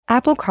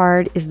Apple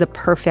Card is the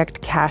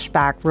perfect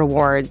cashback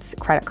rewards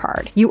credit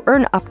card. You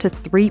earn up to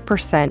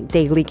 3%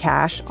 daily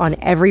cash on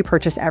every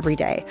purchase every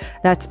day.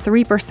 That's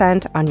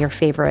 3% on your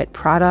favorite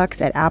products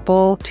at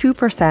Apple,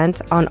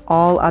 2% on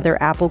all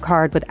other Apple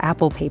Card with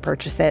Apple Pay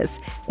purchases,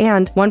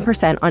 and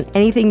 1% on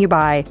anything you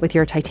buy with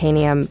your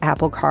titanium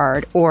Apple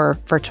Card or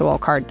virtual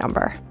card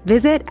number.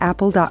 Visit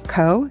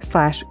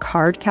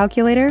apple.co/card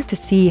calculator to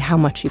see how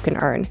much you can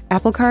earn.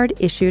 Apple Card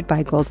issued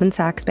by Goldman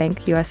Sachs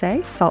Bank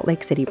USA, Salt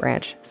Lake City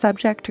branch.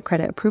 Subject to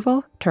credit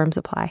approval. Terms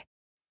apply.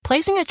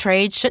 Placing a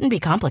trade shouldn't be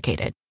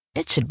complicated.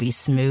 It should be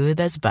smooth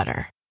as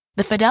butter.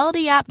 The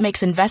Fidelity app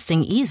makes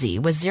investing easy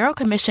with zero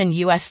commission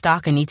U.S.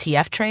 stock and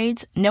ETF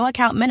trades, no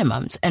account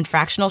minimums, and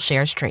fractional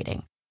shares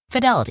trading.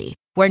 Fidelity,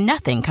 where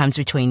nothing comes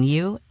between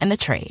you and the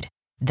trade.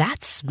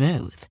 That's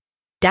smooth.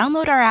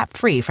 Download our app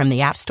free from the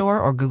App Store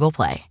or Google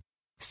Play.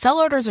 Sell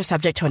orders are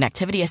subject to an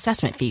activity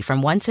assessment fee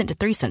from 1 cent to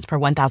 3 cents per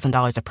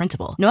 $1,000 of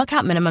principal. No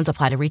account minimums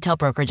apply to retail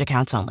brokerage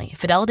accounts only.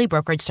 Fidelity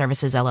Brokerage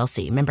Services,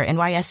 LLC. Member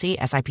NYSE,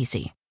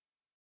 SIPC.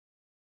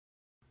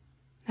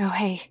 Oh,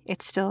 hey,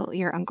 it's still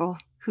your uncle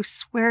who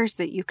swears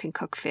that you can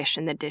cook fish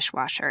in the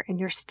dishwasher, and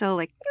you're still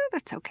like,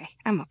 that's okay.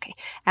 I'm okay.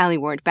 Alie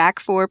Ward back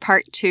for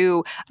part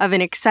 2 of an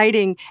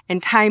exciting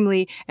and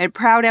timely and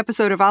proud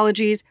episode of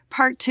Ologies.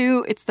 Part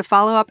 2, it's the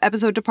follow-up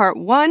episode to part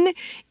 1,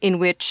 in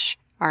which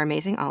our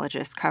amazing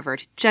ologist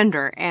covered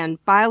gender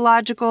and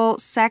biological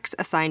sex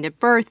assigned at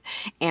birth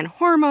and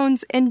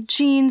hormones and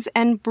genes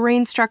and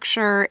brain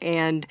structure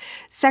and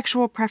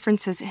sexual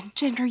preferences and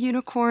gender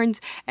unicorns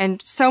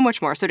and so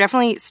much more. So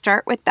definitely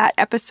start with that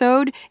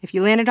episode. If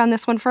you landed on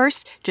this one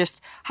first,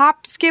 just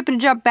hop, skip, and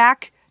jump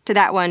back to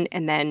that one,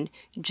 and then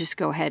just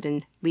go ahead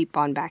and leap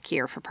on back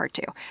here for part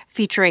 2,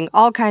 featuring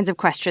all kinds of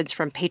questions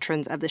from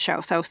patrons of the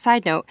show. So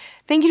side note,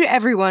 thank you to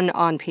everyone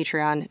on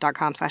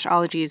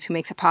patreon.com/ologies who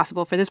makes it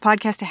possible for this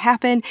podcast to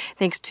happen.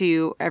 Thanks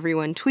to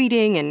everyone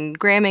tweeting and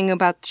gramming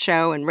about the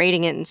show and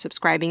rating it and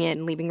subscribing it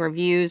and leaving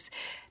reviews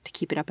to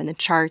keep it up in the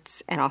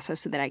charts, and also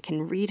so that I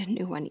can read a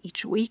new one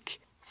each week,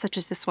 such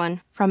as this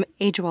one from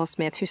A. Joel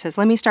Smith, who says,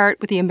 let me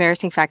start with the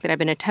embarrassing fact that I've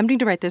been attempting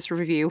to write this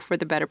review for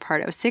the better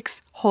part of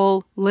 6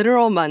 whole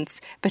literal months,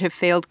 but have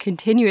failed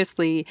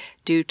continuously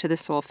due to the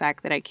sole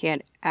fact that I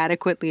can't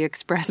adequately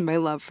express my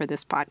love for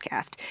this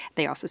podcast.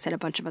 They also said a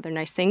bunch of other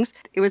nice things.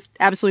 It was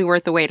absolutely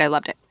worth the wait. I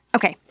loved it.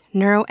 Okay.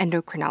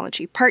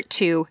 Neuroendocrinology, Part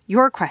 2,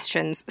 your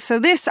questions. So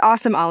this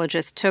awesome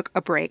ologist took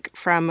a break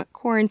from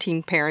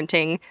quarantine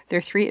parenting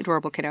their 3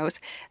 adorable kiddos.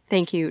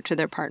 Thank you to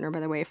their partner, by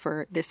the way,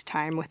 for this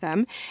time with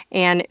them,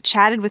 and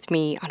chatted with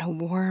me on a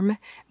warm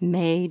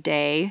May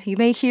day. You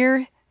may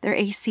hear their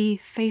AC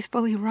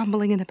faithfully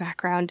rumbling in the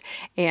background,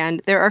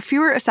 and there are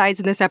fewer asides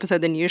in this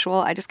episode than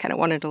usual. I just kind of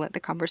wanted to let the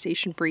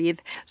conversation breathe.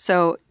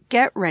 So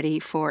get ready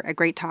for a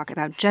great talk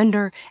about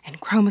gender and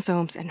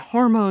chromosomes and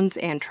hormones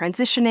and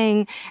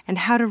transitioning and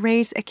how to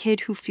raise a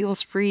kid who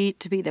feels free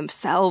to be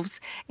themselves,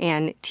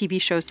 and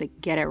TV shows that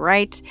get it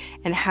right,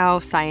 and how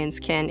science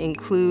can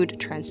include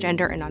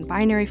transgender and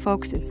non-binary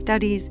folks in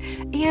studies,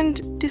 and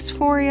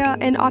dysphoria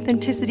and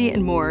authenticity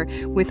and more,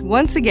 with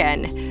once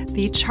again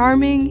the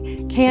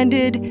charming,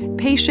 candid,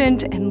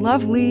 patient, and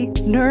lovely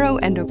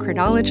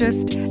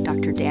neuroendocrinologist,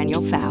 Dr.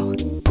 Daniel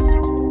Pfau.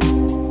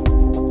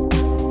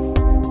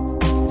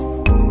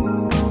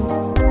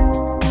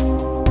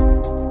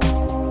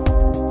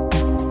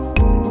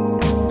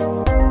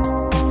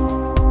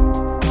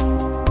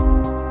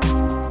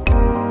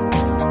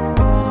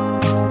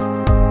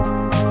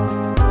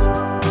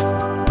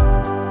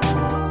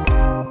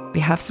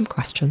 Have some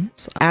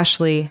questions.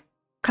 Ashley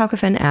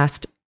Kalkofen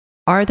asked,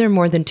 are there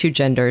more than 2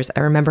 genders? I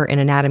remember in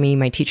anatomy,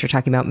 my teacher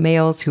talking about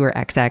males who are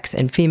XX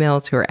and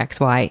females who are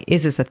XY.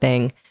 Is this a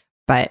thing?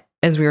 But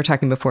as we were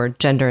talking before,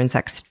 gender and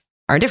sex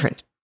are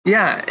different.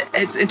 Yeah,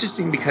 it's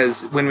interesting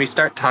because when we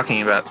start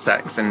talking about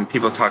sex and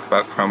people talk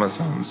about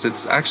chromosomes,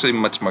 it's actually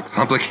much more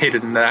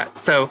complicated than that.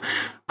 So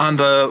on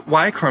the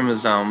Y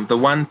chromosome, the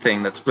one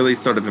thing that's really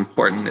sort of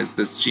important is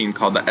this gene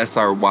called the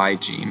SRY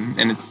gene.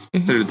 And it's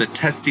sort of the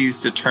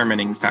testes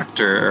determining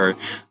factor, or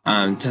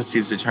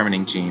testes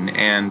determining gene.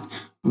 And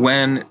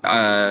when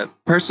a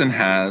person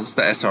has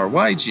the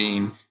SRY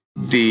gene,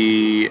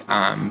 the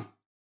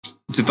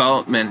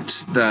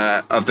development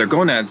of their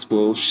gonads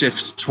will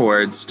shift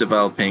towards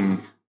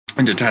developing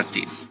into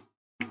testes.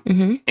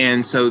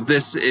 And so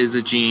this is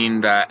a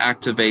gene that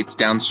activates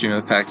downstream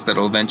effects that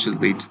will eventually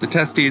lead to the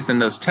testes,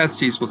 and those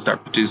testes will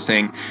start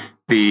producing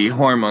the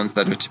hormones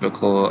that are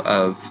typical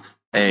of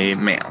a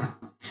male.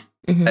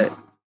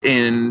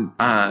 In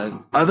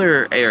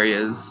other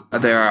areas,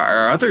 there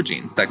are other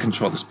genes that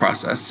control this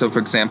process. So, for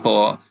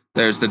example,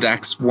 there's the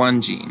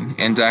DAX1 gene,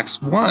 and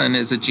DAX1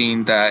 is a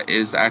gene that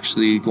is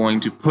actually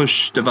going to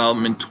push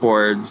development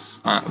towards,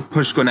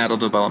 push gonadal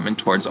development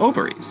towards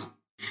ovaries.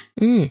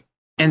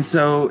 And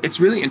so it's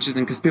really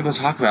interesting because people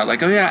talk about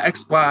like, oh yeah,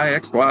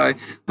 XY,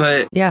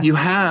 but you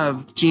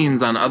have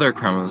genes on other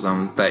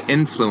chromosomes that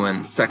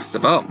influence sex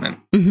development.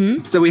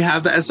 So we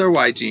have the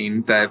SRY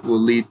gene that will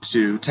lead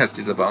to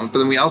testes development, but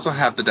then we also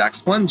have the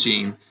DAX1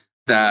 gene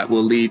that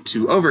will lead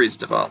to ovaries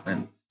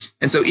development.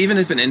 And so even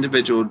if an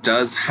individual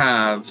does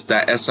have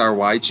that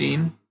SRY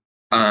gene,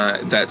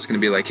 that's going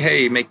to be like,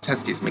 hey, make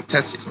testes, make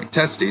testes, make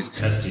testes.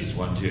 Testes,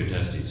 1, 2,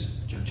 testes.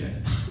 Check, check.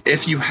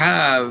 If you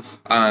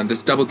have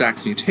this double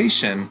DAX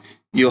mutation,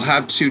 you'll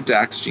have 2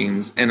 DAX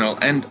genes, and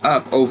it'll end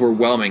up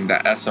overwhelming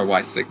that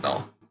SRY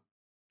signal.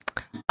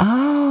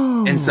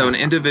 Oh. And so an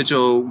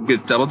individual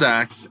with double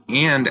DAX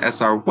and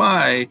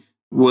SRY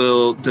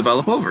will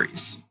develop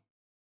ovaries.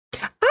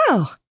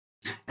 Oh.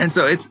 And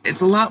so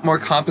it's a lot more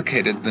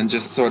complicated than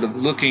just sort of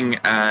looking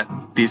at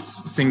these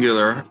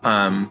singular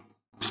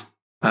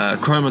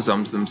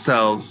chromosomes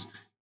themselves.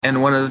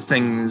 And one of the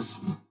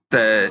things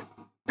that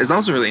is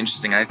also really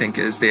interesting, I think,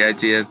 is the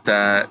idea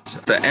that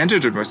the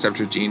androgen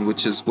receptor gene,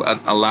 which is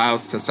what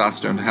allows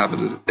testosterone to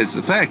have its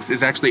effects,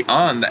 is actually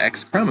on the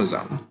X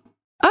chromosome.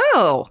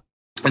 Oh.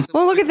 And so,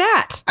 well, look at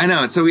that. I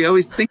know. And so we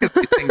always think of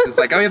these things as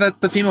like, oh, yeah, that's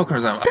the female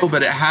chromosome. Oh,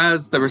 but it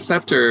has the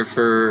receptor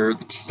for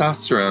the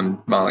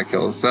testosterone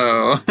molecule.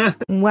 So.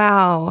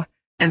 Wow.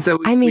 And so.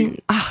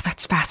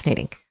 That's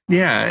fascinating.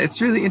 Yeah,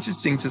 it's really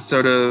interesting to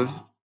sort of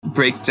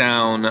break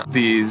down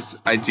these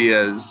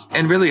ideas.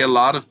 And really, a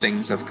lot of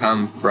things have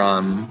come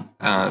from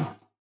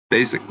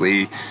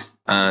basically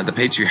the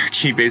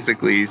patriarchy.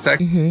 Basically,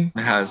 sex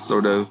has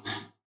sort of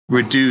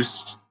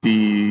reduced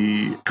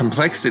the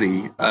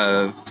complexity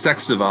of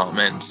sex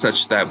development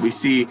such that we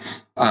see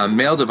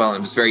male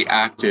development is very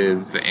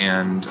active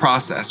and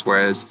process,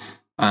 whereas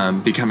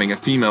becoming a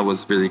female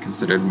was really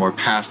considered more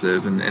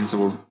passive. And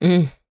so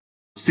we're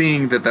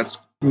seeing that that's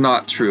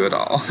not true at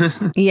all.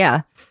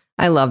 Yeah.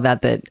 I love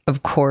that,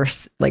 of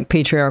course, like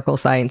patriarchal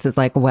science is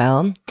like,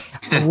 well,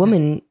 a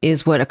woman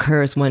is what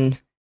occurs when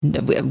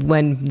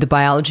the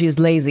biology is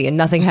lazy and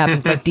nothing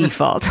happens by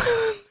default.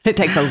 It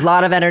takes a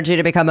lot of energy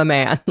to become a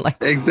man. Like,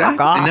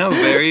 exactly. No,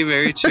 very,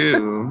 very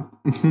true.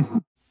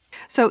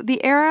 So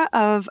the era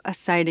of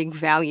assigning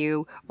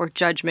value or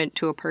judgment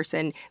to a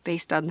person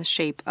based on the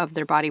shape of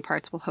their body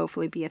parts will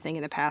hopefully be a thing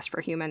in the past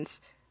for humans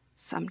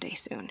someday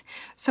soon.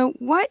 So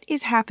what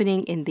is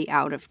happening in the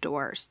out of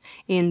doors,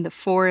 in the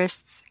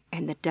forests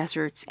and the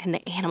deserts and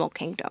the animal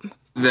kingdom?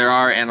 There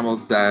are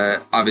animals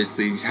that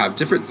obviously have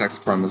different sex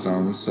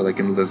chromosomes, so like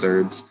in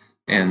lizards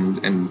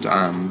and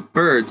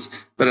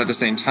birds, but at the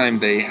same time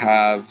they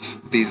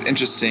have these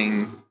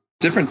interesting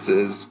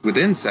differences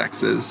within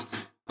sexes.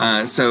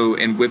 So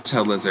in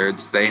whiptail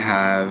lizards,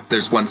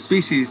 there's one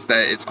species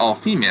that it's all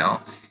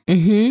female.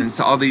 And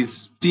so all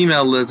these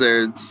female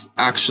lizards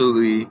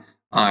actually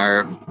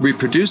are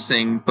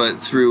reproducing, but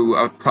through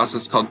a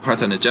process called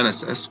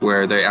parthenogenesis,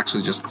 where they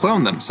actually just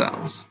clone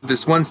themselves.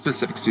 This one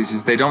specific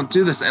species, they don't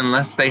do this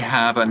unless they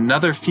have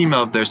another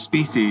female of their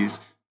species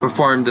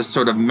perform this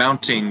sort of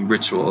mounting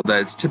ritual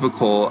that's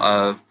typical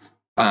of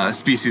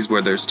species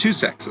where there's 2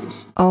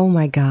 sexes. Oh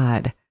my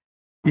God.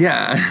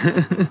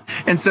 Yeah.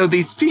 And so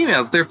these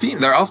females,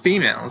 they're all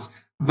females,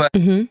 but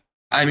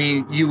I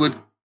mean, you would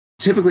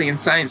typically in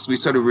science, we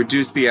sort of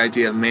reduce the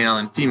idea of male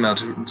and female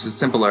to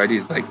simpler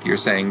ideas, like you're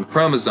saying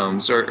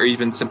chromosomes, or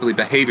even simply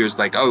behaviors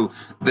like, oh,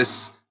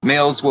 this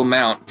males will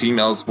mount,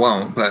 females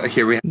won't. But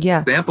here we have an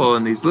example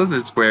in these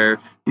lizards where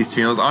these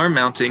females are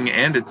mounting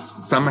and it's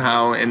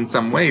somehow in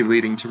some way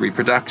leading to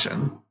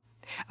reproduction.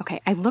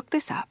 Okay, I looked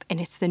this up, and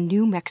it's the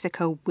New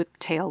Mexico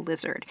whiptail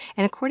lizard.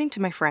 And according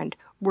to my friend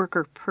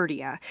Worker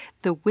Purdia,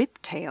 the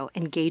whiptail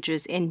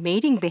engages in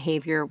mating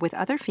behavior with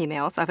other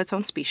females of its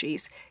own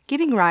species,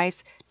 giving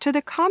rise to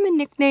the common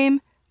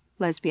nickname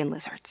lesbian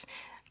lizards.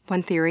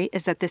 One theory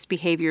is that this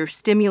behavior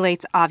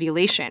stimulates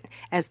ovulation,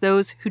 as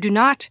those who do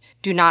not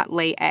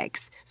lay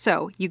eggs.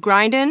 So you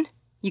grind in,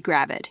 you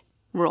gravid.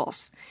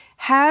 Rules.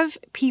 Have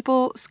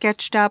people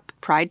sketched up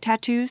pride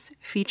tattoos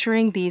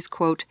featuring these,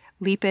 quote,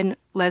 leapin'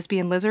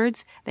 lesbian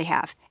lizards? They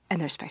have, and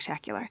they're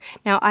spectacular.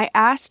 Now, I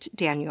asked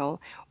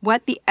Daniel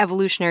what the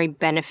evolutionary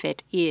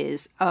benefit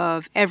is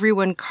of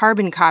everyone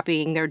carbon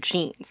copying their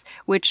genes,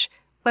 which,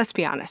 let's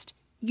be honest,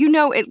 you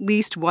know at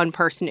least one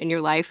person in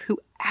your life who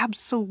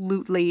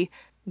absolutely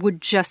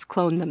would just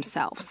clone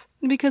themselves.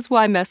 Because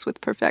why mess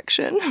with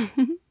perfection?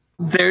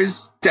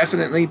 There's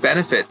definitely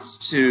benefits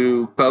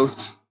to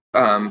both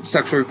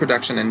sexual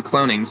reproduction and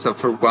cloning. So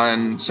for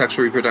one,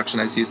 sexual reproduction,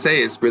 as you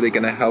say, is really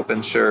going to help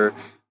ensure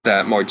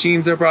that more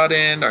genes are brought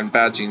in or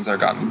bad genes are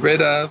gotten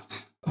rid of.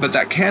 But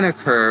that can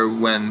occur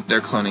when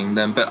they're cloning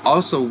them. But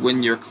also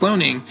when you're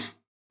cloning,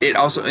 it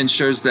also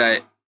ensures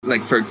that,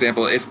 like, for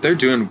example, if they're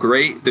doing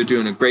great, they're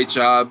doing a great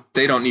job,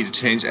 they don't need to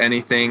change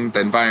anything,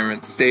 the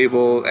environment's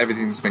stable,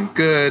 everything's been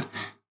good.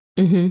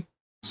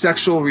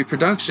 Sexual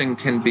reproduction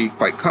can be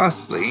quite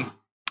costly.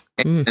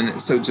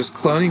 And so just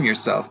cloning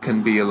yourself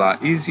can be a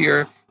lot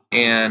easier.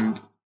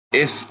 And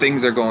if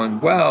things are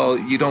going well,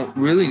 you don't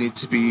really need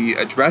to be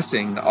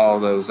addressing all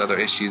those other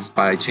issues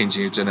by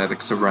changing your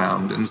genetics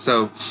around. And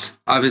so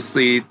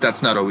obviously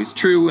that's not always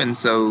true. And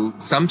so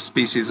some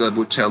species of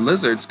whiptail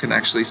lizards can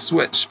actually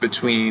switch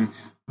between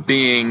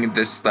being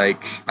this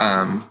like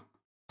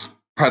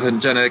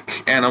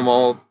parthenogenetic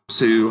animal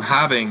to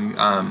having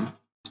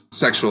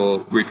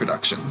sexual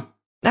reproduction.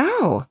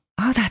 Oh,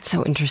 that's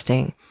so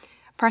interesting.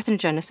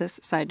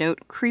 Parthenogenesis, side note,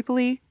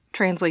 creepily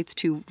translates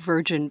to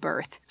virgin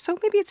birth. So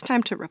maybe it's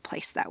time to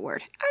replace that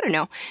word. I don't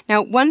know.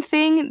 Now, one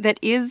thing that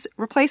is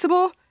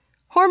replaceable,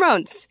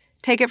 hormones.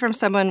 Take it from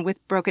someone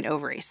with broken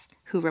ovaries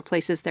who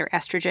replaces their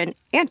estrogen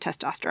and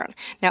testosterone.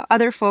 Now,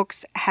 other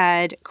folks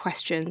had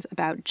questions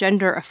about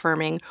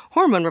gender-affirming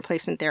hormone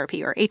replacement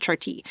therapy, or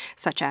HRT,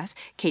 such as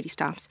Katie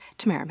Stomps,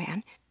 Tamara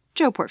Mann,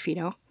 Joe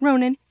Portofino,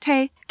 Ronan,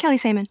 Tay, Kelly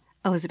Saman,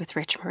 Elizabeth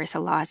Rich,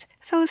 Marissa Laws,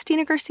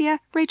 Celestina Garcia,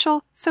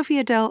 Rachel,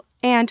 Sophia Dill,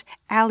 and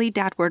Allie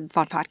Dadward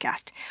von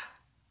Podcast.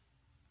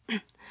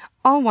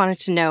 All wanted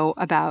to know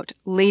about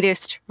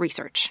latest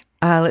research.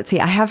 Let's see.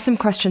 I have some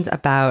questions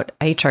about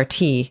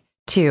HRT,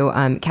 too.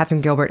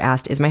 Catherine Gilbert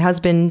asked, is my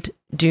husband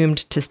doomed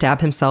to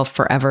stab himself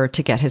forever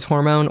to get his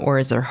hormone, or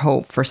is there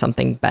hope for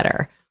something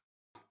better?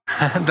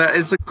 That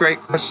is a great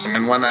question,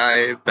 and one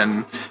I've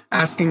been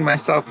asking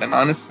myself. And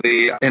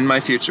honestly, in my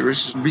future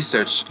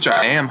research,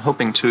 I am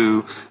hoping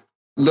to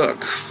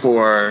look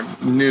for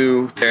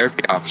new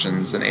therapy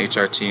options in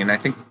HRT, and I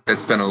think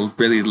it's been a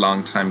really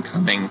long time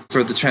coming.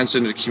 For the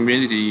transgender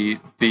community,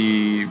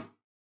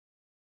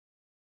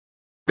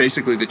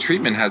 basically the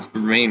treatment has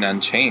remained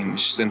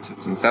unchanged since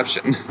its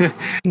inception.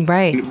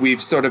 Right.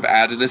 We've sort of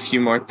added a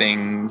few more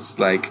things,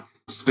 like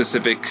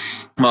specific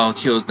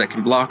molecules that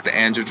can block the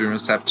androgen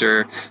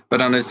receptor,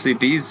 but honestly,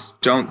 these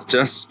don't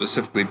just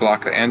specifically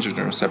block the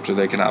androgen receptor,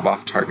 they can have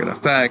off-target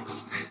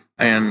effects,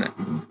 and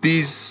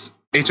these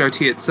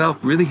HRT itself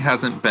really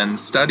hasn't been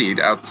studied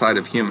outside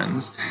of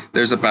humans.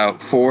 There's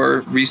about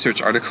 4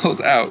 research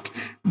articles out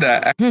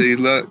that actually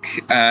look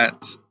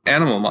at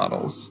animal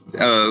models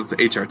of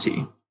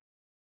HRT.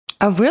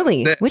 Oh,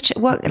 really?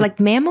 Like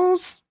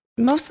mammals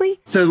mostly?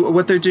 So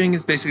what they're doing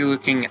is basically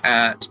looking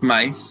at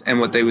mice,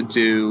 and what they would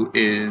do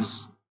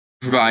is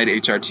provide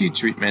HRT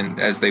treatment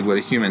as they would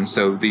a human.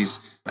 So these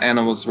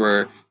animals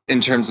were, in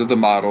terms of the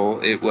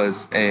model, it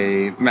was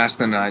a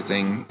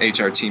masculinizing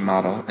HRT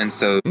model. And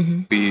so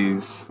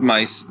these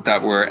mice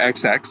that were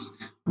XX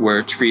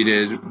were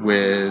treated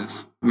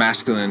with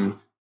masculine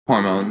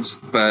hormones,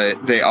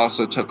 but they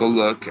also took a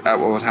look at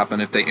what would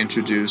happen if they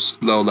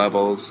introduced low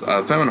levels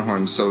of feminine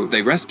hormones. So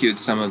they rescued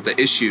some of the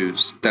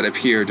issues that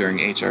appear during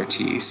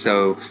HRT.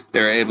 So they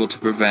were able to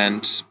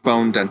prevent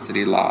bone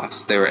density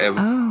loss. They were able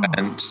to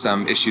prevent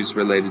some issues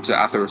related to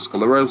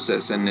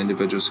atherosclerosis in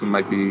individuals who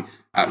might be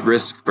at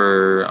risk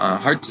for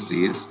heart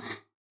disease.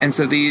 And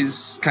so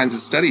these kinds of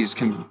studies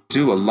can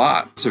do a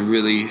lot to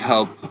really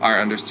help our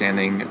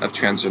understanding of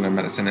transgender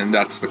medicine. And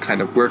that's the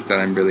kind of work that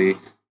I'm really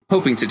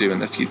hoping to do in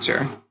the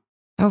future.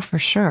 Oh, for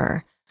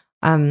sure.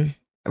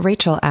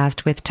 Rachel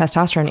asked, with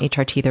testosterone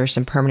HRT, there are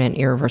some permanent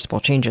irreversible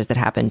changes that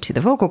happen to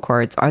the vocal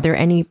cords. Are there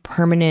any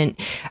permanent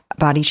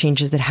body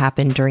changes that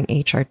happen during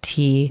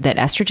HRT that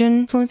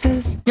estrogen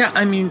influences? Yeah,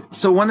 I mean,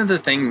 so one of the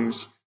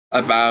things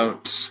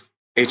about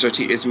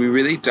HRT is we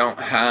really don't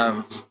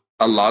have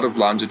a lot of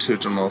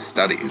longitudinal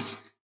studies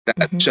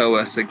that show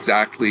us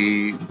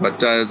exactly what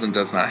does and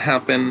does not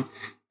happen.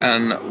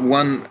 And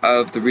one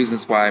of the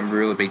reasons why I'm a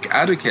really big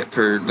advocate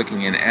for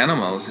looking in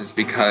animals is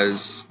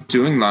because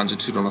doing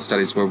longitudinal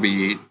studies where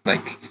we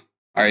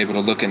are able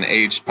to look in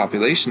aged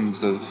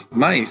populations of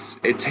mice,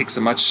 it takes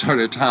a much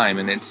shorter time,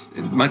 and it's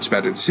much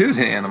better to do it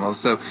in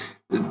animals. So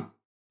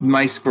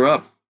mice grow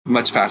up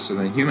much faster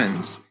than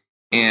humans.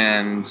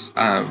 And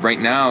right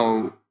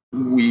now,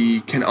 we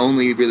can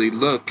only really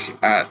look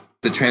at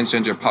the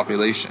transgender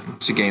population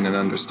to gain an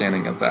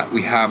understanding of that.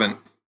 We haven't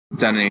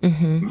done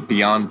anything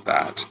beyond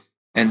that.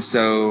 And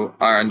so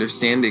our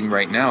understanding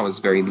right now is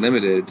very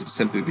limited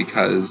simply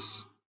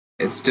because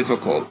it's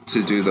difficult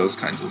to do those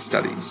kinds of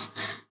studies.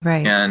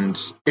 Right. And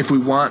if we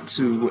want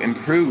to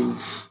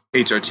improve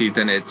HRT,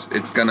 then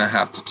it's going to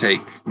have to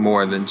take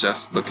more than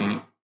just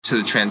looking to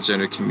the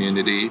transgender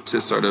community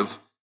to sort of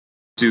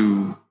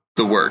do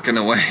the work in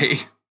a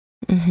way.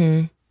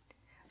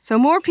 So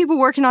more people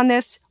working on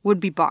this would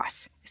be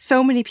boss.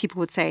 So many people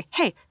would say,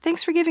 hey,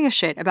 thanks for giving a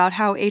shit about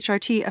how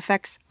HRT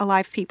affects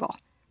alive people.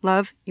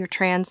 Love your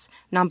trans,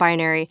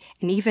 non-binary,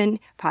 and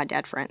even pod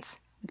dad friends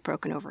with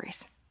broken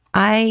ovaries.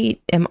 I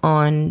am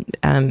on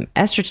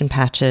estrogen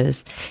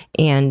patches,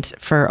 and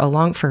for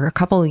a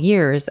couple of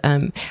years,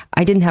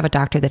 I didn't have a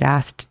doctor that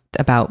asked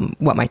about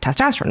what my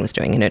testosterone was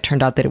doing, and it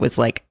turned out that it was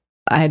I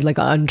had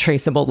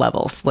untraceable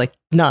levels,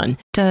 none.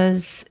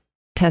 Does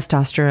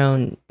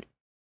testosterone,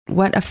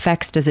 what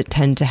effects does it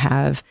tend to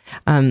have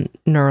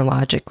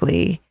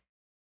neurologically?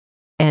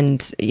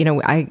 And,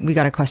 we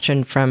got a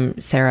question from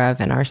Sarah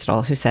Van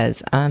Arstal who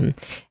says,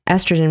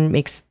 estrogen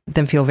makes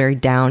them feel very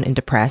down and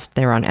depressed.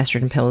 They're on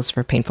estrogen pills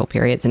for painful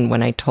periods. And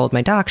when I told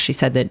my doc, she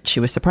said that she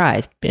was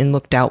surprised and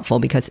looked doubtful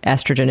because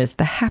estrogen is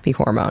the happy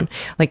hormone.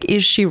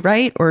 Is she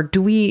right? Or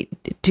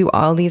do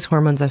all these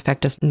hormones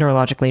affect us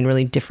neurologically in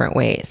really different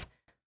ways?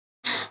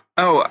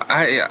 Oh,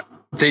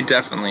 they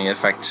definitely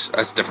affect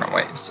us different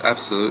ways.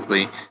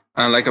 Absolutely.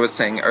 Like I was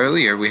saying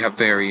earlier, we have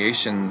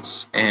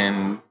variations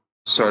in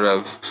sort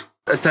of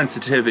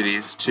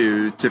sensitivities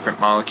to different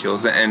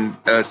molecules. And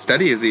a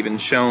study has even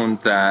shown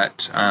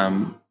that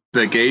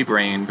the gay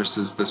brain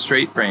versus the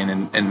straight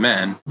brain in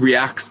men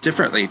reacts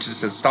differently to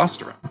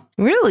testosterone.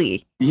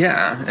 Really?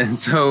 Yeah. And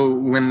so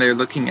when they're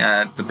looking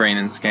at the brain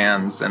in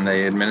scans and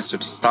they administer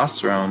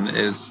testosterone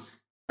is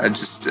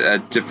just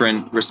a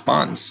different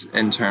response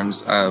in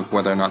terms of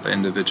whether or not the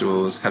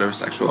individual is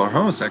heterosexual or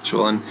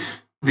homosexual. And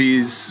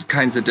these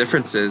kinds of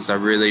differences are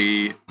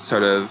really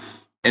sort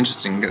of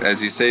interesting,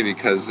 as you say,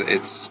 because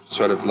it's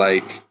sort of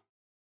like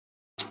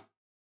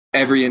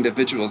every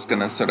individual is going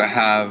to sort of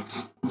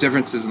have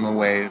differences in the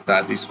way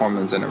that these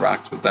hormones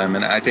interact with them.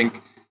 And I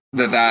think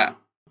that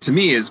to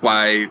me is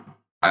why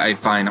I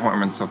find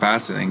hormones so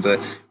fascinating. The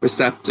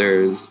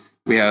receptors,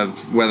 we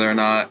have whether or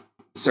not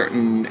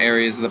certain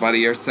areas of the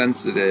body are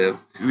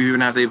sensitive. We even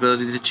have the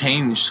ability to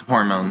change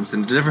hormones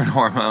into different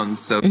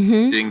hormones. So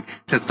putting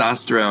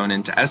testosterone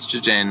into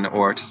estrogen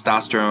or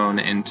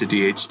testosterone into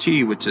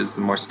DHT, which is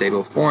the more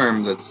stable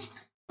form that's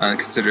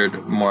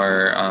considered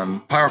more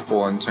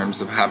powerful in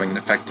terms of having an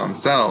effect on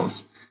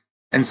cells.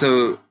 And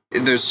so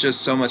there's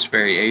just so much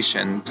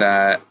variation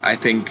that I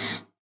think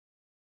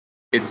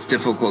it's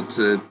difficult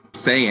to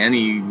say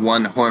any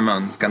one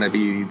hormone's going to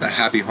be the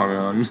happy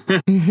hormone.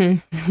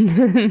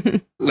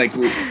 Like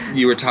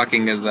you were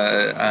talking to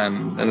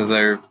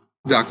another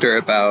doctor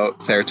about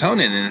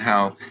serotonin and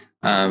how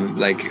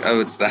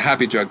it's the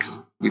happy drug 'cause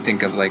we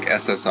think of like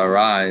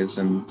SSRIs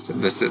and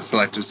the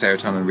selective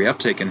serotonin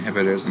reuptake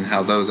inhibitors and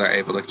how those are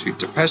able to treat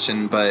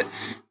depression. But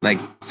like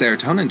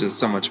serotonin does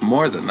so much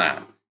more than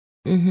that.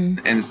 And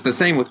it's the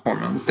same with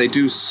hormones. They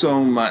do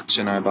so much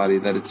in our body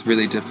that it's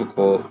really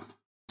difficult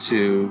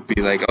to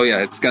be like, oh yeah,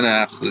 it's going to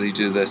absolutely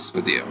do this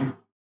with you.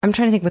 I'm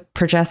trying to think with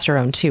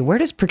progesterone too. Where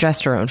does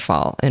progesterone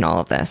fall in all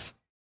of this?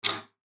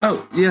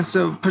 Oh, yeah.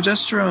 So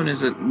progesterone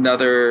is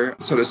another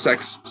sort of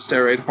sex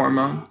steroid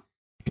hormone.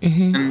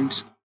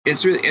 And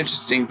it's really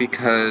interesting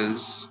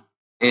because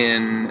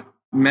in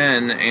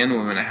men and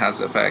women it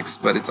has effects,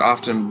 but it's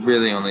often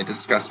really only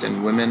discussed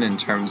in women in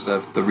terms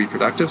of the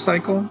reproductive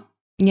cycle.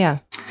 Yeah.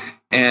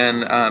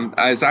 And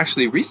I was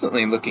actually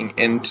recently looking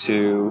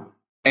into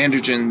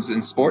androgens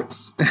in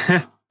sports.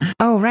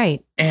 Oh,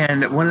 right.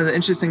 And one of the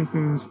interesting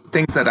things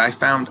that I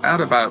found out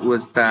about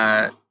was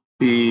that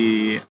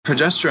the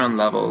progesterone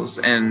levels,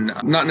 and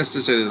not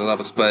necessarily the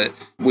levels, but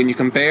when you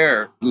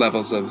compare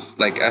levels of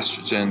like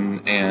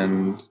estrogen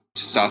and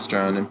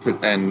testosterone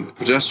and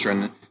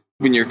progesterone,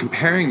 when you're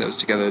comparing those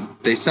together,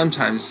 they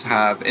sometimes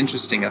have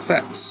interesting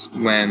effects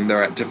when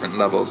they're at different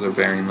levels or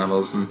varying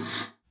levels. And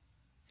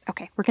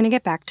okay, we're going to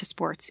get back to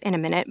sports in a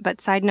minute, but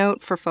side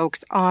note for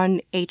folks on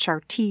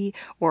HRT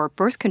or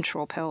birth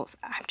control pills,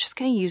 I'm just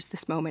going to use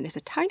this moment as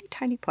a tiny,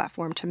 tiny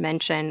platform to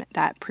mention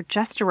that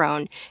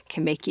progesterone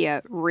can make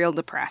you real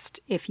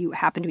depressed if you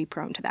happen to be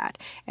prone to that.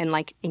 And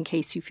like, in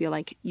case you feel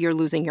like you're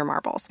losing your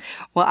marbles.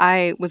 Well,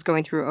 I was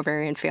going through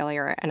ovarian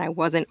failure and I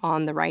wasn't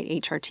on the right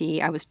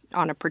HRT. I was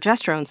on a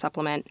progesterone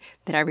supplement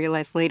that I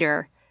realized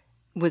later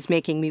was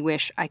making me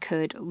wish I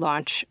could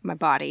launch my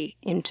body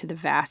into the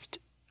vast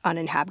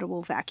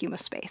uninhabitable vacuum of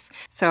space.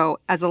 So,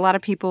 as a lot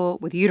of people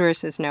with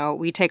uteruses know,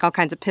 we take all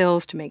kinds of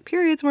pills to make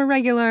periods more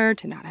regular,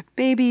 to not have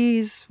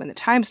babies when the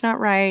time's not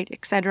right,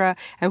 etc.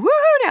 And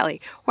woohoo,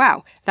 Nelly!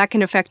 Wow, that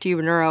can affect you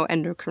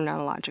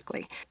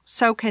neuroendocrinologically.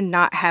 So can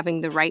not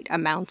having the right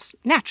amounts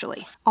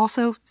naturally.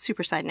 Also,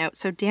 super side note,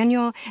 so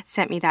Daniel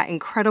sent me that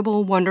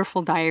incredible,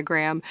 wonderful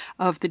diagram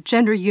of the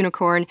gender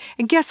unicorn,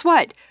 and guess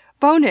what?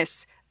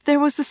 Bonus! There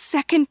was a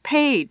second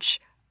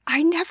page.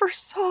 I never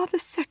saw the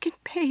second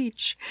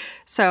page.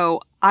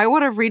 So I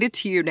want to read it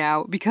to you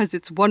now because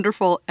it's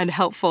wonderful and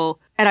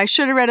helpful, and I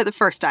should have read it the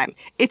first time.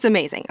 It's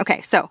amazing.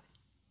 Okay, so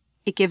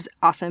it gives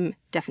awesome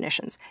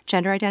definitions.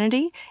 Gender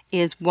identity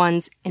is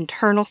one's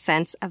internal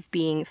sense of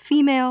being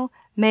female,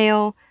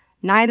 male,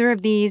 neither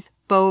of these,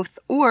 both,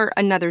 or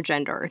another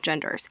gender or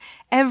genders.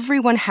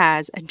 Everyone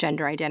has a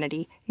gender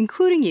identity,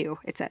 including you,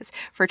 it says.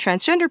 For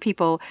transgender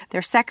people,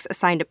 their sex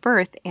assigned at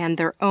birth and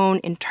their own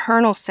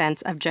internal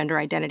sense of gender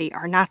identity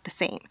are not the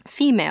same.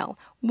 Female,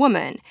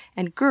 woman,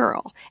 and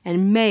girl,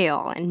 and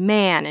male, and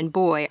man, and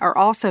boy are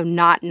also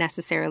not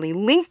necessarily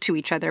linked to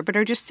each other, but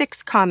are just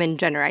 6 common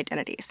gender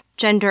identities.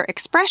 Gender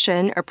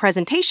expression, or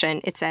presentation,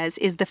 it says,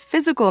 is the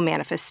physical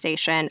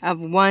manifestation of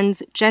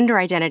one's gender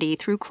identity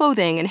through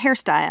clothing and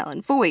hairstyle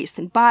and voice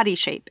and body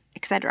shape,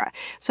 etc.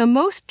 So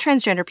most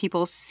transgender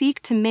people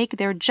seek to make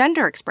their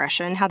gender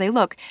expression, how they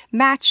look,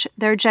 match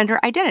their gender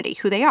identity,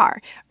 who they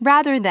are,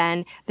 rather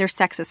than their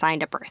sex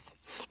assigned at birth.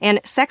 And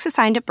sex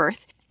assigned at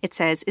birth, it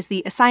says, is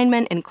the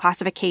assignment and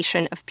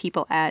classification of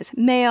people as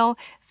male,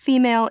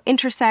 female,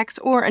 intersex,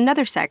 or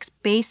another sex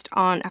based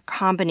on a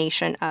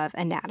combination of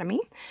anatomy,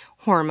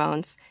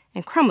 hormones,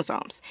 and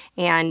chromosomes.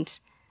 And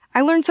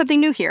I learned something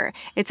new here.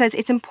 It says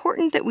it's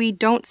important that we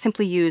don't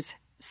simply use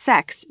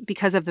sex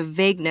because of the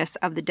vagueness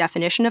of the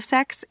definition of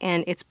sex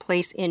and its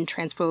place in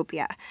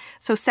transphobia.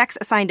 So sex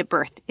assigned at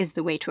birth is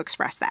the way to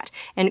express that.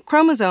 And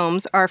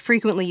chromosomes are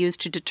frequently used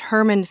to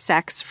determine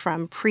sex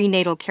from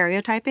prenatal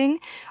karyotyping,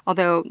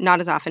 although not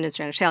as often as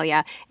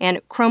genitalia, and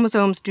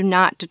chromosomes do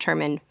not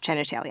determine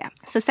genitalia.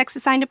 So sex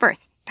assigned at birth,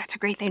 That's a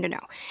great thing to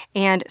know.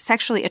 And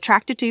sexually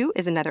attracted to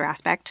is another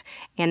aspect,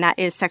 and that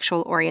is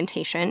sexual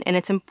orientation. And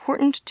it's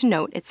important to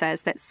note, it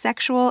says that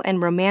sexual and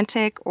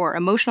romantic or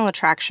emotional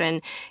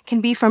attraction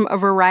can be from a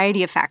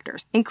variety of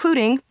factors,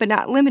 including, but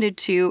not limited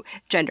to,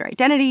 gender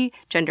identity,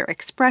 gender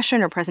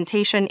expression or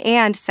presentation,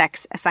 and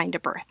sex assigned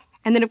at birth.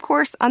 And then, of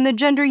course, on the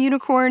gender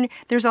unicorn,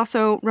 there's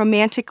also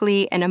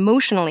romantically and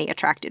emotionally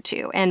attracted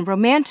to. And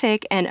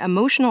romantic and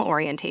emotional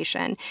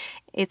orientation,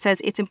 it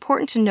says it's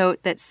important to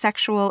note that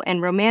sexual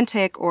and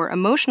romantic or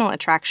emotional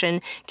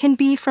attraction can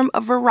be from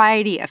a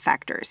variety of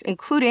factors,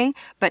 including,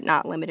 but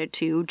not limited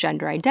to,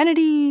 gender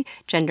identity,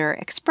 gender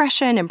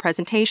expression and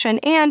presentation,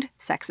 and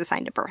sex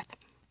assigned at birth.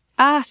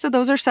 So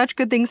those are such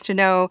good things to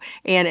know,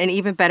 and an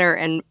even better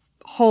and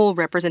whole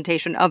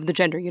representation of the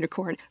gender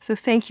unicorn. So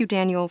thank you,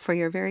 Daniel, for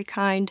your very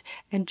kind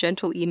and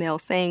gentle email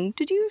saying,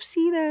 did you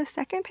see the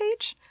second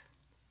page?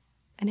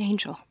 An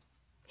angel.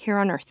 Here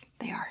on Earth,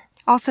 they are.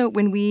 Also,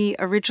 when we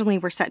originally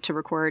were set to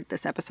record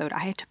this episode, I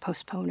had to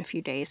postpone a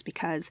few days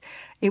because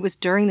it was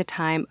during the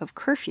time of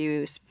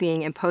curfews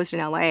being imposed in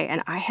LA,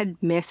 and I had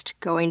missed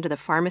going to the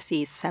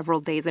pharmacy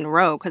several days in a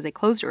row because they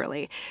closed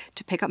early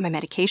to pick up my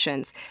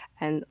medications.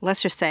 And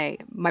let's just say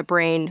my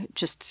brain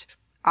just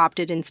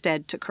opted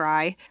instead to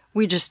cry.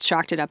 We just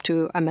chalked it up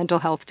to a mental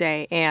health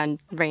day, and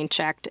rain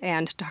checked,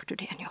 and Dr.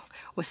 Daniel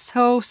was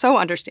so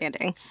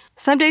understanding.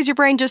 Some days your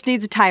brain just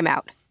needs a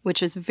timeout,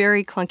 which is a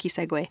very clunky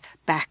segue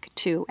back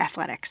to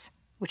athletics,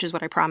 which is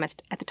what I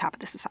promised at the top of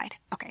this aside.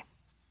 Okay.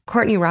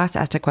 Courtney Ross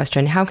asked a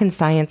question, how can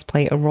science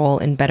play a role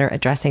in better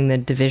addressing the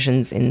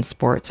divisions in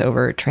sports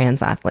over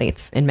trans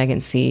athletes? And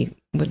Megan C.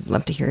 would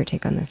love to hear your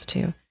take on this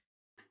too.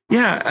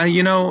 Yeah,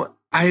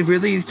 I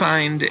really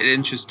find it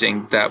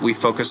interesting that we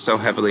focus so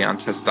heavily on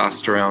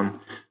testosterone.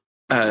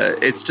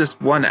 It's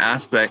just one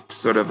aspect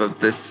sort of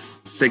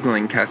this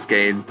signaling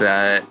cascade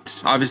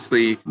that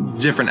obviously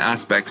different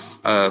aspects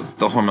of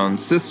the hormone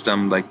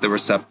system, like the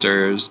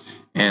receptors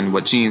and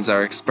what genes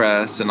are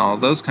expressed and all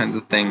those kinds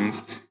of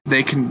things,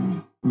 they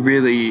can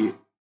really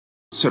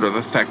sort of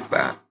affect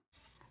that.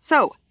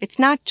 So, it's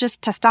not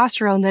just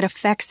testosterone that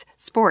affects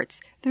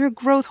sports. There are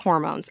growth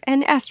hormones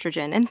and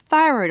estrogen and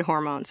thyroid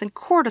hormones and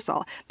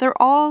cortisol.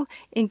 They're all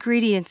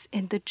ingredients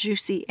in the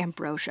juicy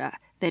ambrosia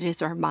that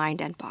is our mind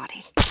and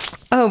body.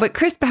 Oh, but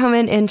Chris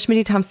Bauman and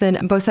Schmitty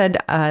Thompson both said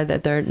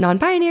that they're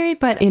non-binary,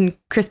 but in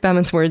Chris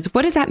Bauman's words,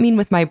 what does that mean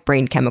with my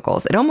brain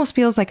chemicals? It almost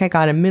feels like I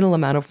got a middle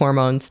amount of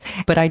hormones,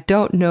 but I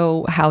don't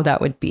know how that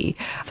would be.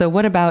 So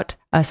what about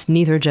us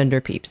neither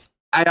gender peeps?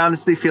 I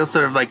honestly feel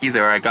sort of like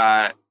either I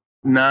got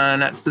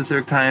none at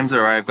specific times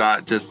or I've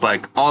got just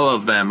like all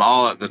of them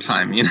all at the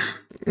time,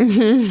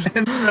 Mm-hmm.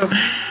 And so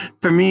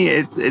for me,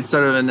 it's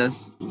sort of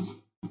it's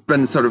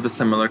been sort of a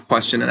similar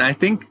question. And I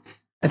think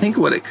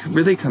what it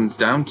really comes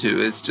down to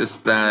is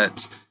just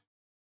that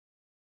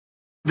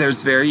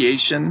there's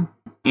variation,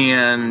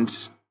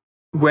 and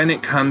when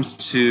it comes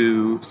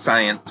to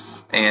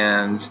science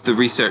and the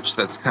research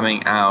that's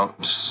coming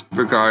out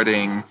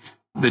regarding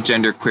the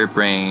genderqueer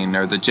brain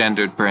or the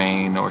gendered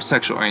brain or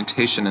sexual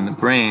orientation in the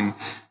brain,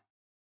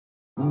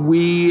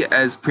 we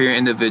as queer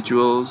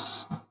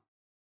individuals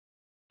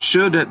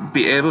should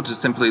be able to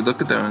simply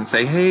look at them and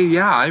say, hey,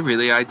 yeah, I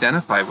really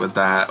identify with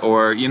that.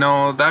 Or,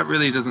 that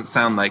really doesn't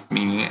sound like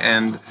me.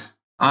 And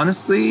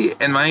honestly,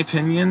 in my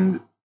opinion,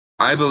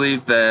 I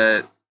believe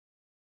that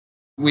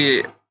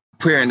we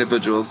queer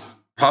individuals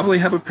probably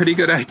have a pretty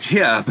good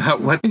idea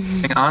about what's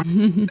going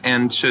on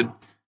and should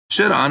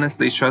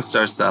honestly trust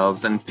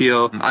ourselves and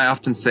feel. I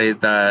often say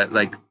that,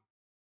 like,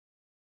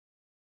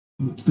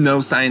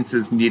 no science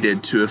is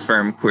needed to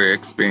affirm queer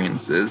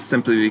experiences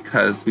simply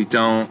because we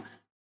don't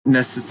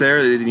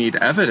necessarily need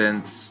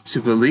evidence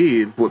to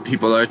believe what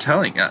people are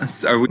telling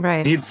us, or we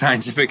need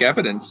scientific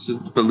evidence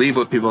to believe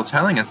what people are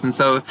telling us. And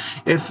so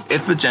if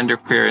a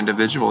genderqueer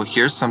individual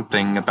hears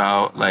something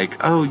about like,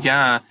 oh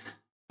yeah,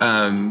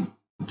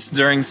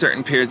 during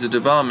certain periods of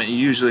development, you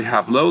usually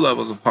have low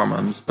levels of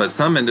hormones, but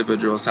some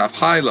individuals have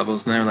high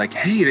levels, and they're like,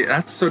 hey,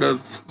 that's sort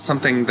of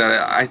something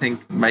that I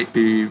think might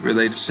be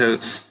related to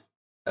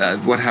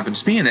what happened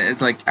to me. And it's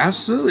like,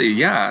 absolutely,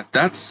 yeah,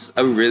 that's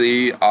a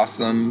really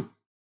awesome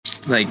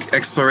like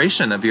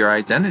exploration of your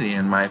identity,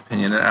 in my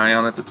opinion. And I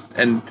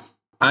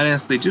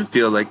honestly do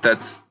feel like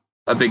that's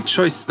a big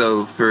choice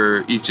though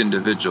for each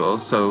individual.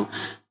 So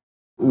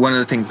one of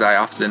the things I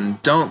often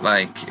don't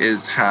like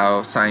is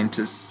how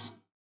scientists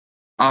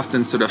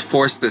often sort of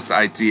force this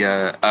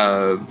idea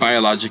of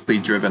biologically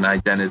driven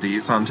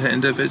identities onto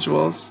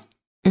individuals.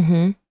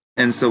 Mm-hmm.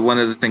 And so one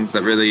of the things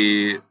that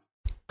really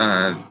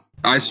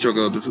I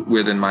struggled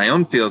with in my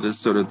own field is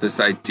sort of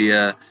this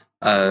idea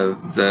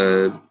of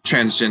the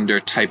transgender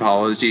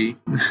typology,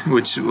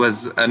 which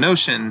was a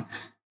notion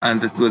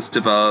that was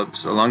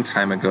developed a long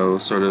time ago,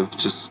 sort of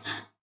just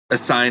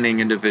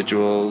assigning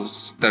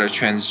individuals that are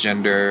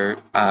transgender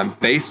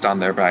based on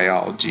their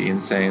biology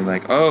and saying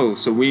like, oh,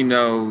 so we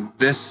know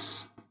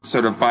this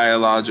sort of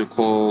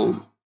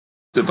biological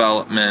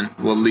development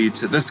will lead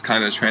to this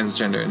kind of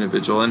transgender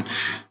individual.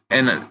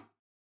 And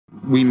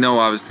we know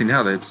obviously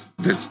now that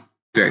there's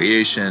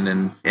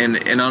variation.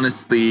 And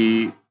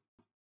honestly,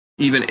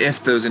 even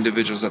if those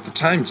individuals at the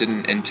time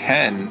didn't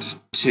intend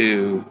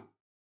to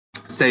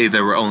say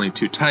there were only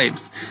two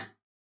types,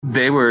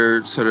 they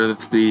were sort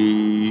of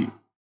the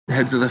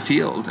heads of the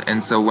field.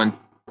 And so when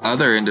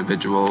other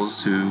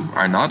individuals who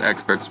are not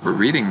experts were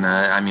reading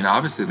that, I mean,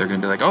 obviously they're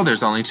going to be like, oh,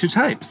 there's only two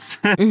types.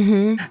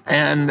 Mm-hmm.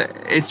 And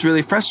it's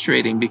really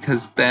frustrating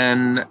because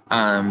then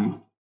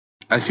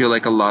I feel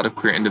like a lot of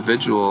queer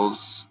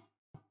individuals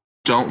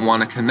don't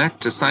want to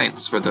connect to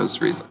science for those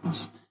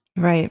reasons.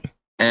 Right.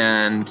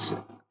 And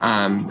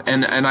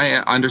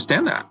I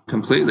understand that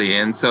completely.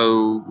 And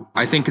so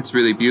I think it's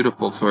really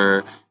beautiful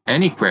for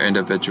any queer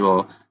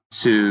individual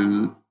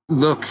to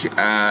look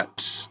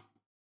at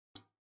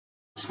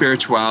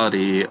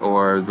spirituality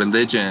or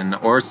religion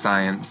or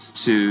science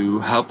to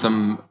help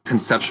them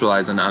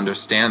conceptualize and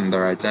understand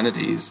their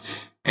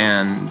identities.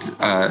 And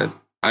I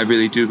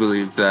really do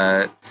believe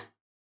that,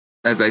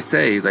 as I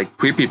say, like,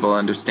 queer people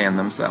understand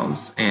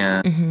themselves.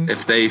 And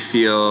if they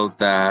feel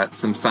that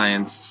some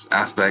science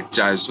aspect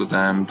jives with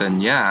them,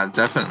 then yeah,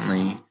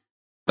 definitely.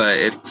 But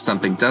if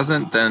something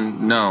doesn't,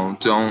 then no,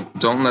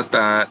 don't let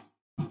that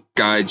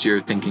guide your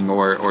thinking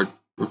or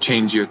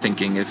change your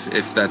thinking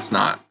if that's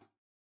not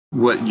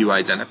what you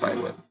identify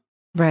with.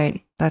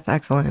 Right. That's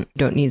excellent. You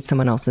don't need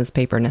someone else's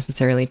paper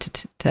necessarily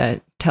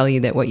to tell you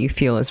that what you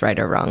feel is right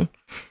or wrong.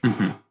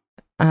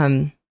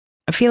 Mm-hmm.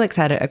 Felix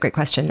had a great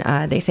question.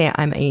 They say,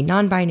 I'm a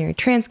non-binary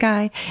trans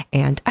guy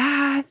and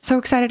so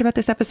excited about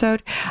this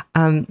episode.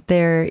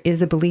 There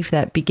is a belief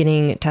that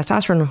beginning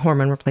testosterone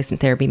hormone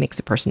replacement therapy makes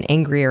a person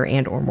angrier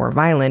and or more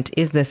violent.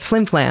 Is this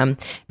flim-flam?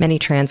 Many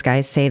trans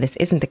guys say this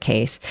isn't the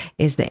case.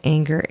 Is the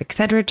anger,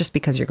 etc., just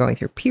because you're going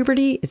through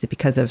puberty? Is it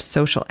because of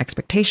social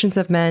expectations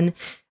of men?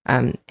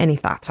 Any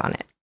thoughts on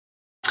it?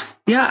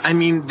 Yeah, I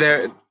mean,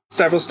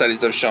 several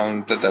studies have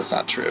shown that that's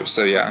not true.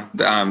 So yeah,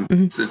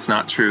 it's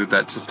not true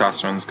that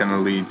testosterone is going to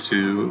lead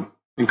to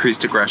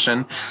increased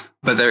aggression,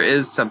 but there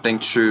is something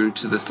true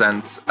to the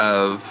sense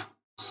of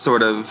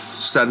sort of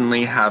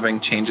suddenly having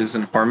changes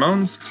in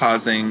hormones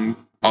causing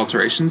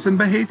alterations in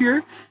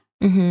behavior.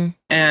 Mm-hmm.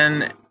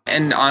 And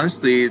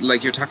honestly,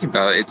 like you're talking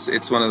about,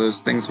 it's one of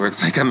those things where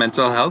it's like a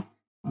mental health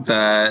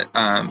day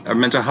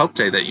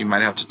that you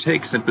might have to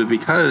take simply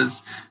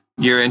because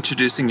you're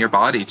introducing your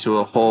body to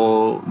a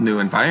whole new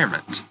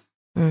environment.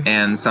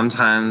 And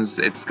sometimes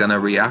it's going to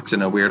react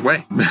in a weird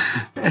way.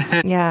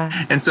 Yeah.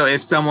 And so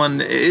if someone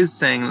is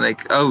saying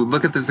like, oh,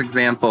 look at this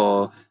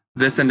example,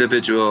 this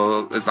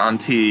individual is on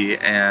T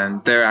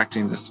and they're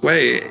acting this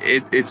way,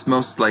 it's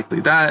most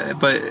likely that.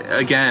 But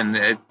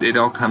again, it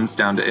all comes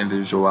down to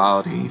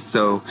individuality.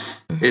 So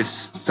if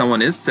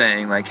someone is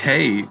saying like,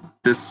 hey,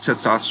 this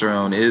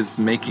testosterone is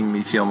making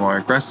me feel more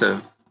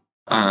aggressive,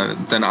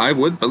 then I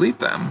would believe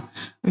them.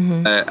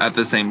 Mm-hmm. At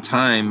the same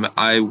time,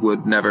 I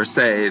would never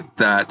say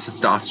that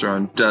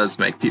testosterone does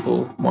make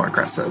people more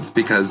aggressive,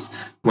 because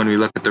when we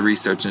look at the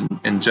research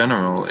in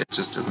general, it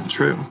just isn't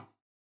true.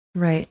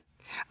 Right.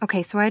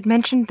 Okay, so I had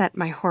mentioned that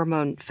my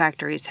hormone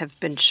factories have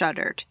been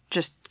shuttered,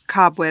 just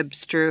cobweb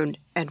strewn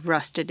and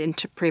rusted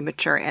into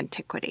premature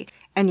antiquity.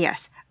 And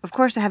yes, of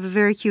course, I have a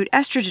very cute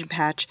estrogen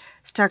patch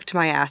stuck to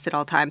my ass at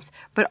all times,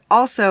 but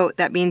also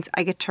that means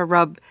I get to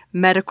rub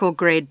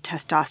medical-grade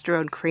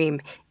testosterone cream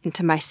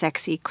into my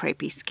sexy,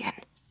 crepey skin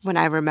when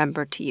I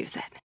remember to use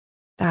it.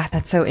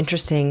 That's so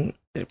interesting.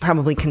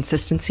 Probably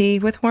consistency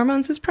with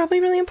hormones is probably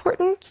really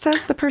important,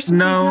 says the person.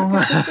 No.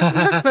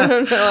 I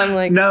don't know. I'm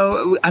like...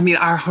 No, I mean,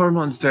 our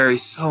hormones vary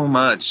so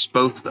much,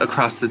 both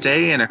across the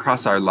day and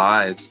across our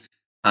lives.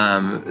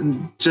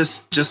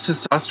 Just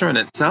testosterone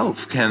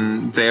itself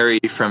can vary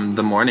from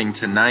the morning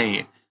to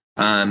night.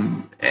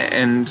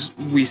 And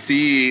we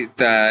see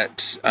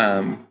that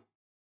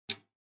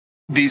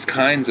these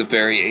kinds of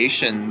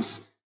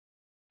variations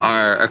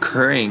are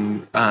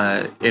occurring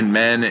in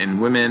men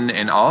and women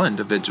and all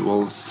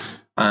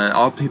individuals,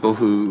 all people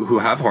who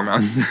have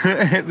hormones.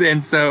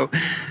 And so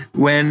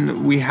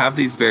when we have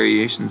these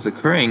variations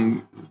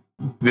occurring,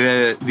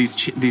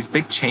 these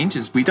big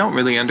changes, we don't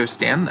really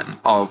understand them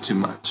all too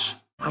much.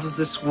 How does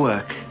this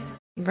work?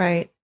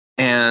 Right.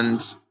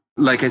 And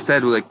like I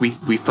said, like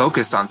we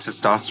focus on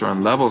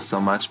testosterone level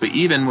so much, but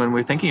even when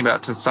we're thinking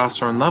about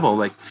testosterone level,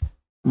 like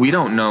we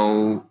don't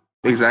know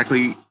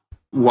exactly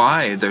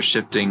why they're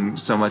shifting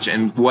so much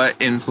and what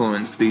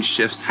influence these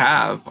shifts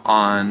have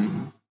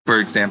on, for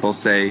example,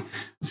 say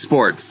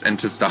sports and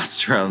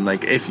testosterone.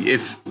 Like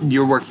if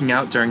you're working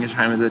out during a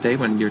time of the day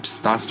when your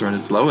testosterone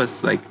is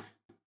lowest, like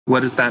what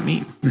does that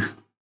mean?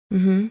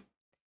 Mm-hmm.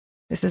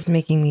 This is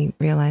making me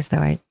realize, though,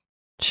 I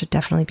should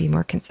definitely be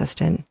more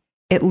consistent,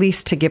 at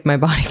least to give my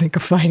body like a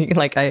fighting.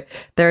 Like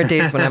there are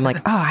days when I'm like,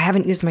 oh, I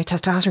haven't used my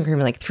testosterone cream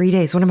in like 3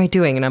 days. What am I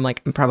doing? And I'm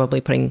like, I'm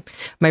probably putting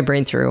my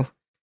brain through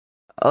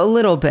a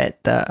little bit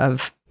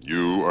of.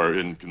 You are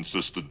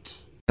inconsistent.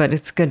 But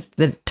it's good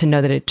to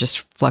know that it just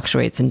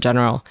fluctuates in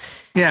general.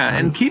 Yeah,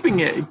 and keeping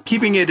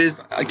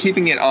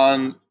it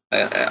on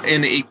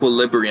in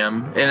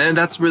equilibrium, and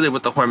that's really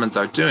what the hormones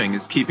are doing,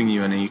 is keeping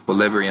you in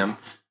equilibrium.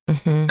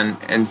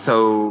 And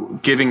so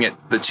giving it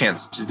the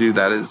chance to do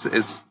that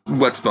is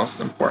what's most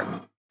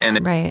important.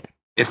 And Right.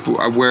 if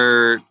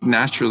we're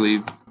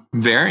naturally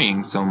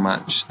varying so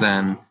much,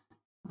 then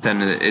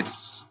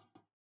it's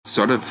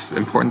sort of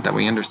important that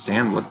we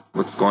understand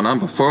what's going on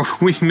before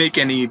we make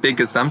any big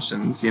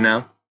assumptions,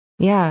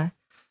 Yeah.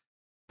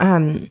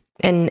 And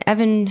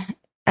Evan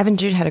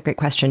Jude had a great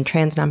question,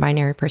 trans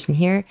non-binary person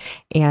here.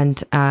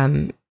 And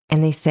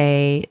they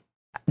say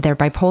they're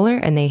bipolar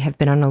and they have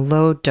been on a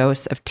low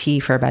dose of T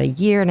for about a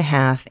year and a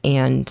half.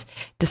 And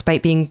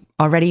despite being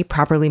already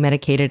properly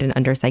medicated and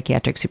under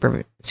psychiatric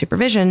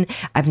supervision,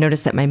 I've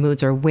noticed that my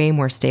moods are way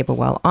more stable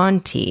while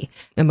on T.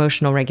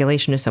 Emotional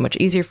regulation is so much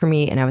easier for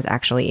me, and I was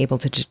actually able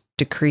to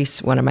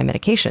decrease one of my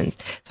medications.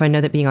 So I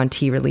know that being on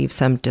T relieves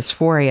some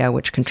dysphoria,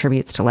 which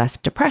contributes to less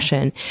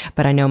depression,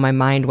 but I know my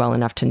mind well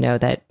enough to know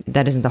that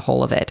that isn't the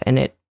whole of it. And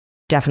it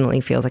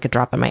definitely feels like a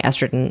drop in my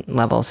estrogen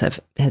levels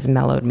has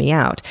mellowed me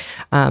out.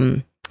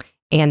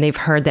 And they've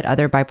heard that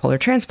other bipolar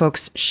trans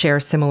folks share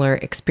similar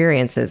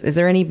experiences. Is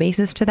there any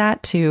basis to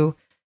that, to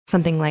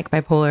something like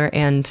bipolar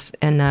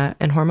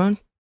and hormone?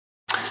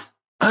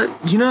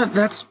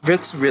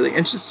 That's really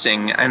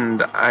interesting.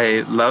 And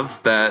I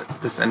love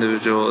that this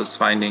individual is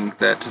finding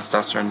that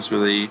testosterone is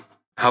really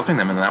helping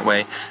them in that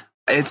way.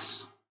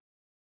 It's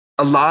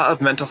a lot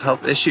of mental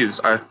health issues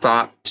are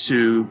thought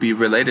to be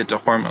related to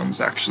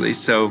hormones, actually.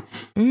 So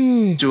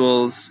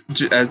individuals,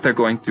 as they're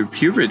going through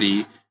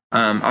puberty,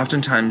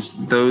 oftentimes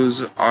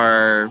those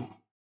are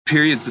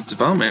periods of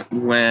development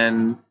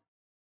when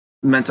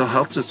mental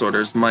health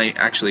disorders might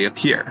actually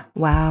appear.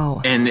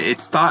 Wow. And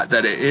it's thought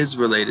that it is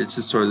related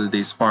to sort of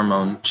these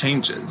hormone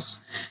changes.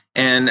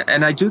 And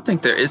I do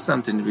think there is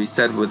something to be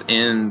said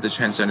within the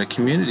transgender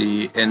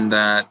community in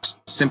that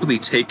simply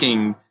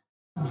taking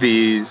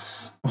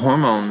these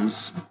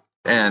hormones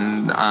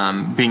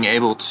and being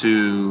able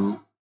to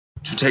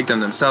take them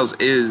themselves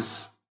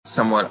is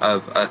somewhat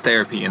of a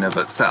therapy in of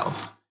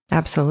itself.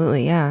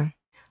 Absolutely, yeah.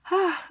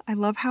 I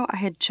love how I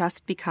had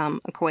just become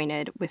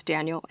acquainted with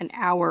Daniel an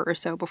hour or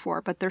so before,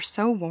 but they're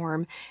so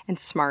warm and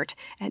smart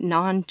and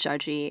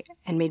non-judgy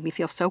and made me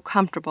feel so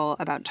comfortable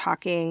about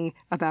talking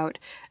about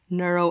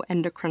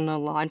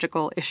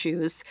neuroendocrinological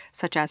issues,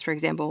 such as, for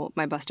example,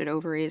 my busted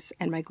ovaries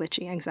and my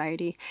glitchy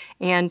anxiety.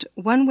 And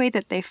one way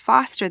that they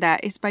foster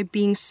that is by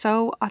being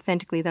so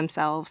authentically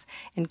themselves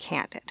and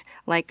candid,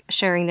 like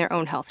sharing their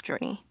own health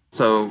journey.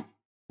 So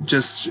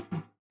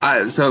I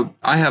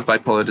have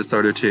bipolar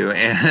disorder too,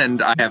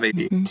 and I have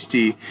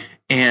ADHD.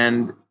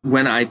 And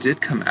when I did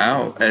come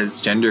out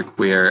as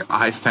genderqueer,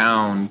 I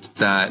found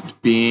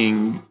that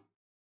being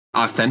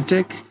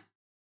authentic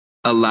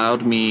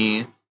allowed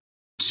me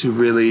to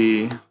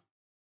really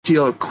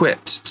feel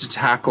equipped to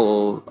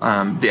tackle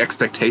the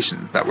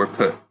expectations that were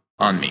put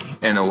on me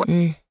in a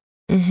way.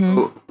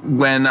 Mm-hmm.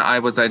 When I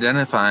was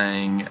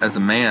identifying as a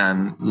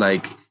man,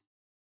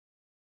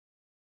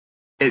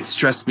 it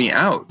stressed me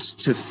out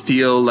to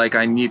feel like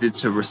I needed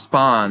to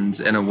respond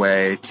in a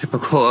way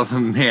typical of a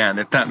man,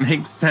 if that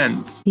makes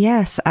sense.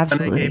 Yes,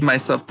 absolutely. And I gave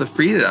myself the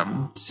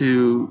freedom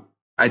to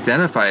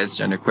identify as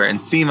genderqueer and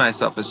see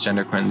myself as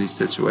genderqueer in these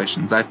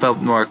situations. I felt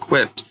more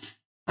equipped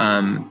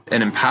and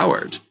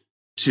empowered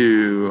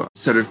to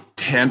sort of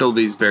handle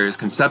these barriers,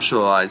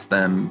 conceptualize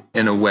them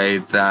in a way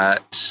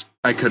that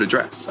I could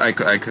address, I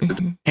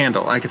could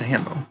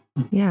handle.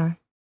 Yeah.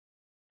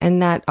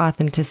 And that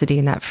authenticity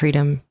and that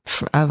freedom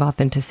of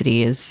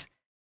authenticity is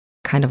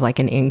kind of like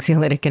an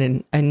anxiolytic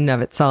in and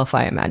of itself,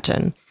 I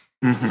imagine.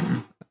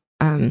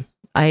 Mm-hmm.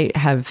 I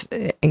have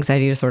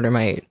anxiety disorder.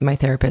 My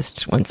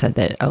therapist once said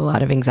that a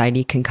lot of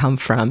anxiety can come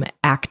from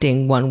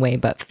acting one way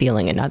but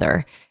feeling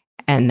another.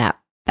 And that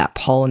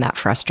pull and that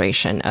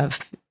frustration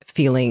of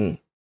feeling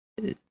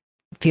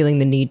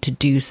the need to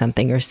do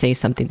something or say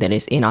something that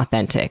is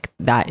inauthentic,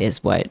 that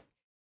is what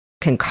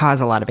can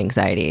cause a lot of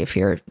anxiety. If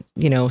you're,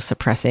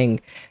 suppressing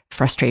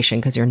frustration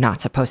because you're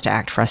not supposed to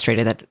act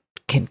frustrated, that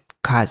can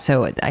cause.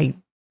 So I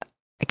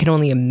can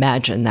only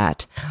imagine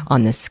that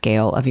on the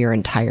scale of your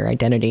entire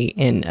identity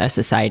in a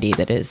society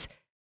that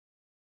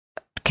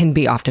can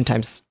be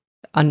oftentimes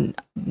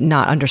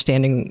not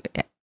understanding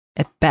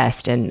at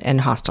best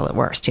and hostile at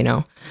worst,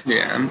 Yeah,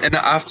 and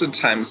I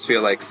oftentimes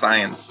feel like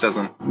science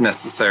doesn't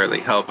necessarily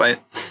help.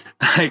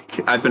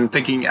 I've been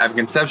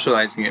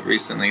conceptualizing it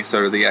recently,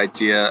 sort of the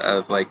idea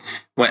of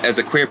as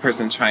a queer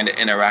person trying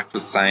to interact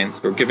with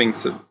science,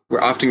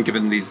 we're often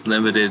given these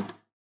limited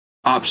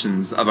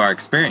options of our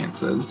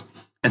experiences.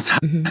 And so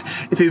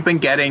if you've been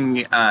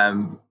getting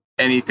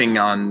anything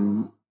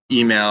on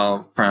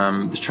email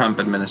from the Trump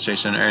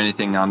administration or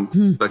anything on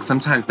Facebook,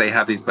 sometimes they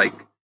have these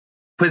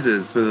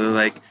quizzes where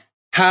they're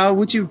how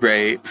would you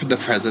rate the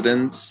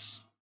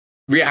president's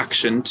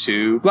reaction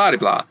to blah, blah,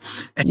 blah.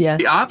 And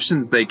the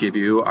options they give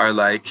you are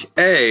like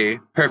A,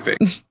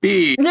 perfect.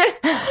 B,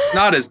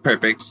 not as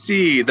perfect.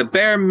 C, the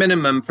bare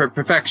minimum for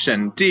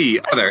perfection. D,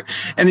 other.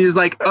 And he was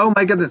like, oh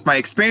my goodness, my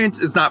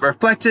experience is not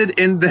reflected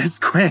in this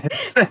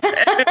quiz.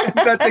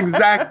 That's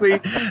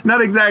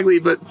not exactly,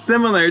 but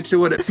similar to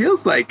what it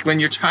feels like when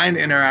you're trying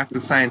to interact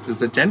with science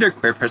as a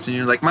genderqueer person.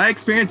 You're like, my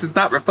experience is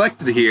not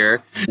reflected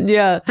here.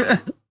 Yeah.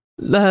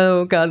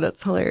 Oh God,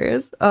 that's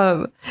hilarious.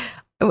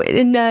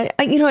 And,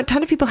 a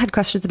ton of people had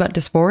questions about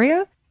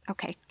dysphoria.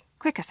 Okay,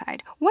 quick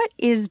aside. What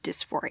is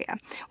dysphoria?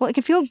 Well, it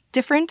can feel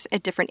different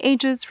at different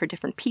ages for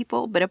different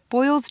people, but it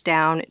boils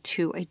down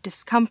to a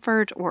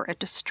discomfort or a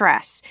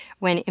distress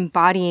when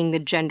embodying the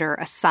gender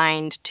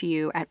assigned to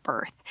you at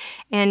birth,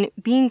 and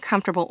being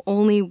comfortable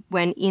only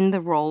when in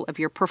the role of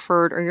your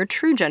preferred or your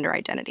true gender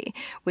identity,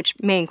 which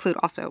may include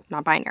also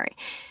non-binary.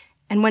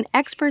 And when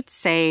experts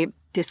say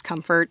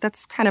discomfort,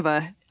 that's kind of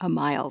a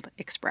mild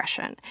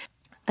expression.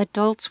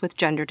 Adults with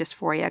gender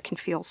dysphoria can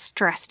feel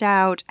stressed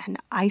out and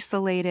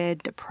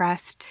isolated,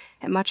 depressed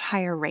at much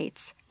higher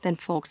rates than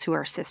folks who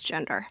are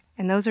cisgender.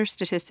 And those are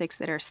statistics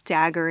that are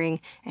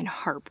staggering and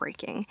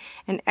heartbreaking.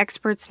 And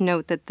experts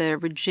note that the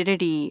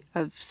rigidity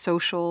of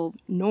social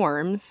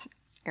norms,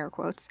 air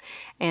quotes,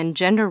 and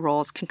gender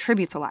roles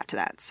contributes a lot to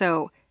that.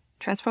 So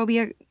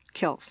transphobia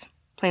kills,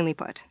 plainly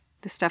put.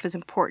 This stuff is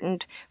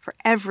important for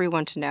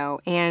everyone to know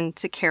and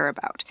to care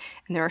about.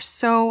 And there are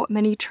so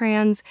many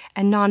trans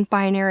and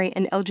non-binary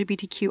and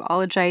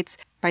LGBTQ-ologites,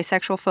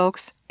 bisexual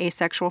folks,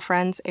 asexual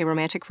friends,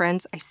 aromantic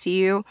friends, I see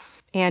you.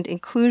 And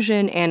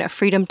inclusion and a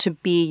freedom to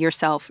be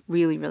yourself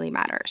really, really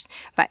matters.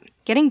 But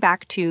getting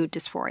back to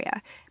dysphoria,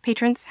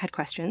 patrons had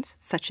questions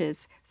such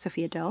as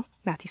Sophia Dill,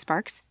 Matthew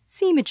Sparks,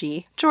 C.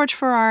 McGee, George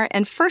Farrar,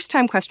 and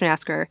first-time question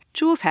asker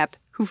Jules Hepp,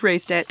 who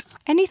phrased it.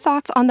 Any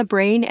thoughts on the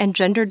brain and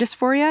gender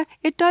dysphoria?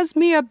 It does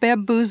me a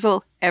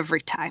bamboozle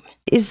every time.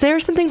 Is there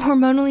something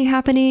hormonally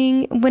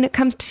happening when it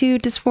comes to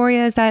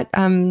dysphoria? Is that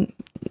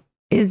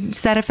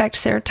does that affect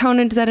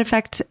serotonin? Does that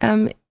affect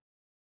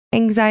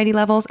anxiety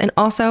levels? And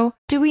also,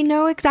 do we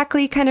know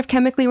exactly kind of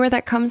chemically where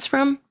that comes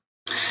from?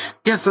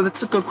 Yeah, so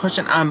that's a good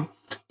question.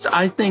 So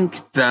I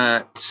think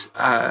that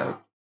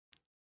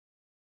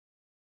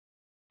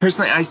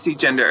personally, I see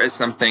gender as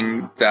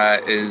something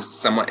that is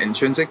somewhat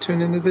intrinsic to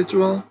an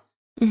individual.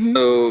 Mm-hmm.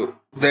 So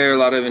there are a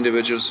lot of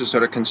individuals who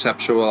sort of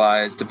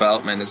conceptualize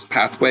development as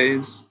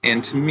pathways.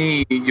 And to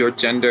me, your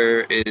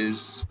gender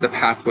is the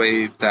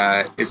pathway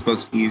that is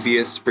most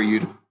easiest for you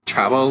to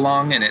travel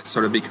along. And it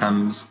sort of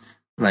becomes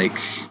like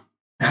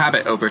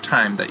habit over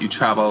time that you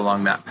travel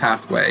along that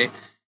pathway.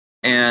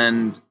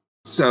 And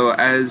so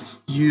as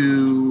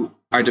you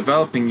are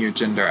developing your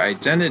gender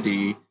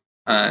identity,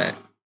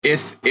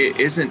 if it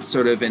isn't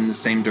sort of in the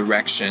same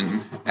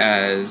direction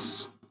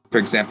as, for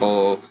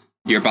example,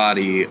 your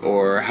body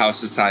or how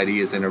society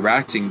is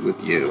interacting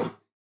with you,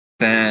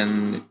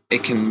 then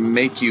it can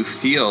make you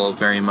feel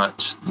very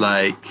much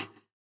like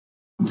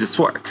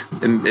dysphoric.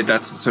 And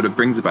that's what sort of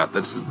brings about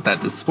that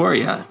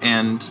dysphoria.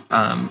 And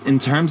in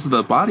terms of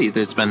the body,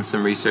 there's been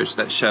some research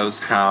that shows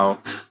how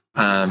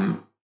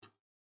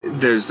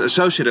there's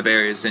associative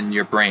areas in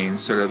your brain,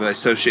 sort of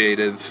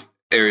associative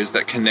areas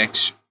that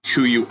connect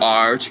who you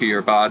are to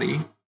your body.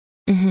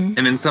 Mm-hmm.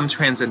 And in some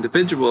trans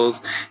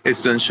individuals,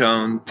 it's been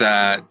shown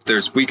that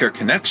there's weaker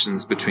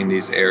connections between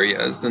these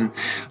areas. And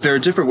there are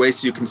different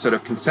ways you can sort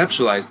of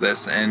conceptualize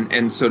this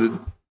and sort of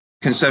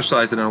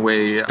conceptualize it in a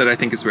way that I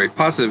think is very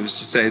positive, is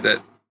to say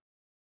that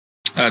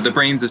the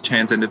brains of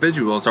trans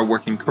individuals are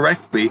working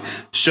correctly,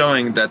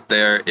 showing that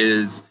there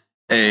is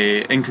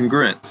a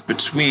incongruence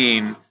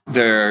between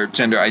their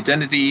gender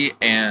identity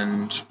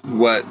and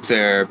what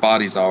their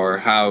bodies are,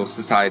 how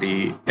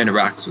society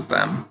interacts with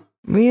them.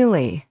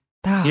 Really?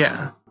 Oh.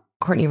 Yeah.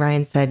 Courtney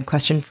Ryan said,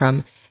 question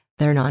from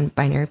their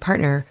non-binary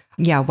partner.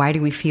 Yeah, why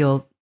do we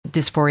feel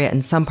dysphoria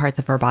in some parts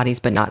of our bodies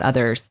but not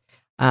others?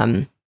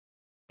 And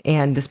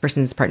this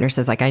person's partner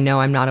says, like, I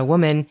know I'm not a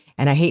woman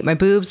and I hate my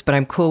boobs, but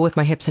I'm cool with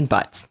my hips and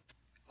butts.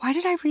 Why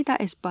did I read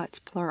that as butts,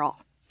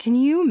 plural? Can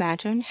you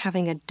imagine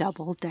having a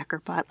double-decker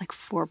butt, like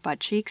 4 butt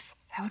cheeks?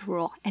 That would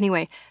rule.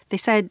 Anyway, they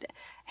said,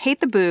 hate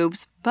the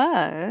boobs,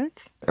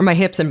 but... Or my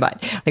hips and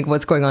butt. Like,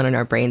 what's going on in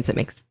our brains that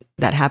makes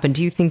that happen?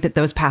 Do you think that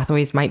those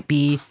pathways might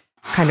be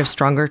kind of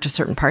stronger to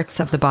certain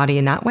parts of the body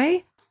in that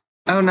way?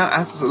 Oh, no,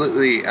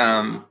 absolutely.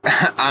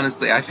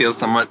 Honestly, I feel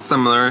somewhat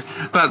similar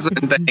about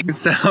certain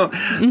things. So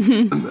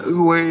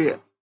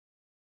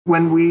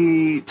when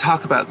we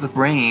talk about the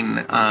brain,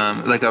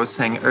 like I was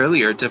saying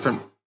earlier,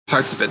 different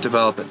parts of it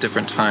develop at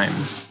different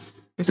times.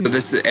 So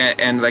this,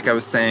 and like I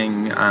was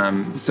saying,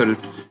 sort of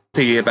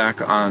thinking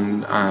back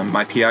on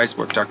my PI's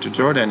work, Dr.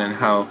 Jordan, and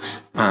how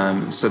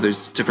so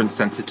there's different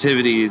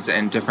sensitivities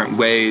and different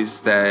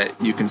ways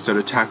that you can sort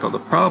of tackle the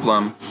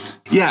problem.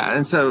 Yeah,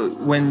 and so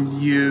when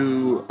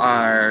you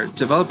are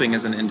developing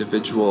as an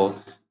individual,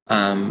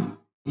 for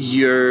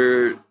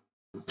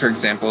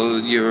example,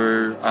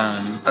 your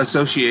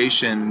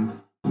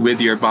association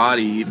with your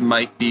body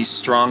might be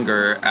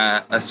stronger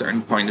at a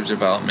certain point of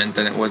development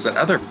than it was at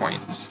other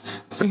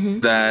points. So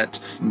that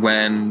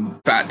when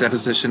fat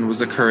deposition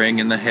was occurring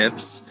in the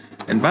hips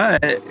and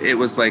butt, it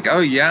was like,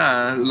 oh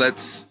yeah,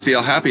 let's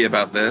feel happy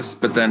about this.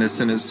 But then as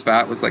soon as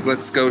fat was like,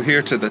 let's go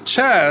here to the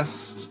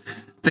chest,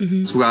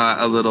 things got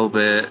a little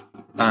bit,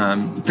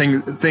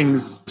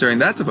 things during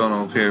that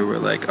developmental period were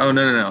like, oh,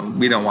 no,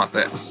 we don't want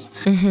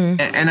this.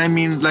 And I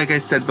mean, like I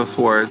said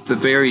before, the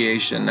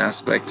variation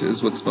aspect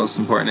is what's most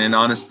important. And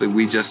honestly,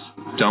 we just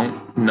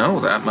don't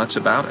know that much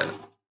about it.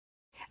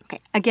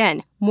 Okay,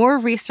 again, more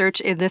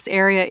research in this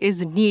area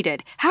is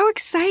needed. How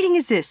exciting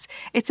is this?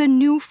 It's a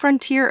new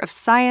frontier of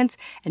science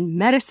and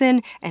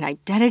medicine and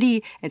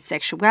identity and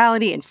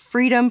sexuality and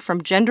freedom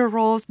from gender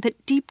roles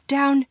that deep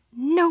down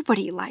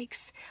nobody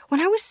likes. When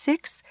I was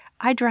 6,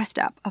 I dressed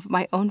up of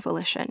my own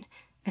volition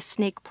as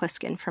Snake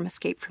Plissken from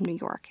Escape from New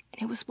York,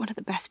 and it was one of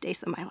the best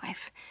days of my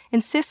life.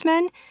 And cis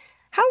men,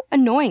 how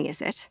annoying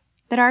is it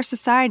that our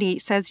society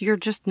says you're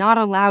just not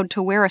allowed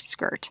to wear a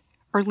skirt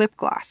or lip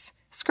gloss?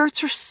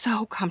 Skirts are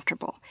so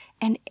comfortable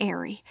and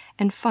airy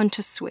and fun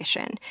to swish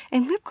in,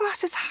 and lip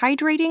gloss is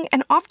hydrating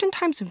and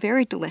oftentimes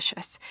very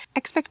delicious.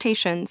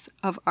 Expectations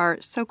of our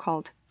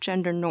so-called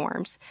gender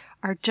norms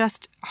are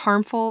just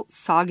harmful,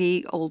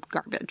 soggy, old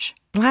garbage.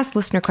 Last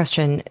listener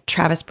question.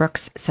 Travis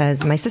Brooks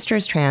says, my sister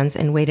is trans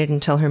and waited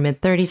until her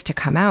mid-30s to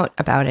come out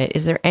about it.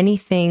 Is there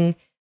anything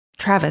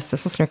Travis,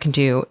 this listener, can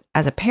do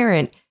as a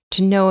parent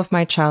to know if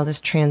my child is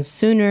trans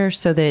sooner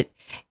so that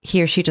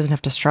he or she doesn't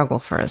have to struggle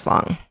for as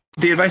long?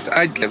 The advice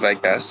I'd give, I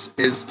guess,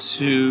 is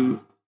to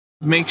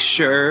make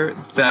sure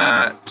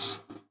that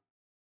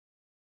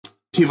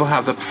people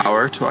have the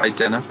power to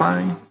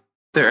identify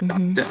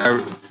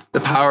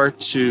the power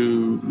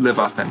to live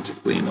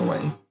authentically in a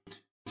way.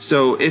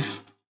 So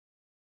if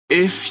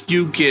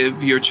you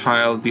give your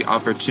child the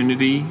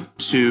opportunity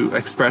to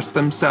express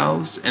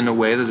themselves in a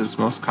way that is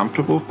most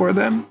comfortable for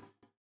them,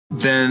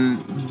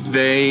 then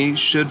they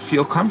should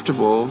feel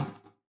comfortable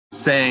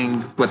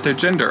saying what their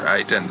gender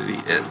identity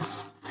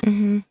is.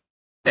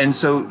 And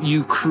so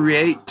you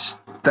create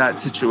that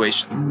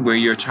situation where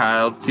your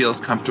child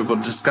feels comfortable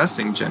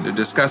discussing gender,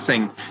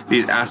 discussing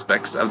these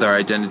aspects of their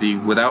identity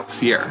without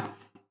fear.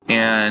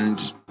 And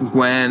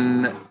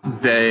when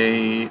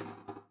their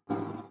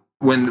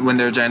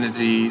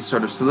identity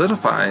sort of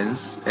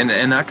solidifies, and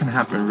that can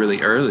happen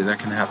really early, that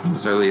can happen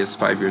as early as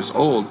 5 years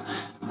old,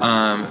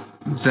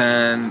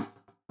 then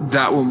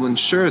that will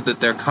ensure that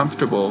they're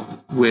comfortable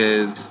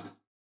with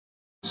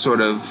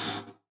sort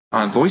of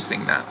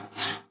voicing that.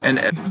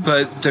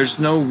 But there's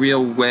no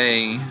real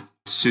way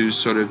to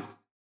sort of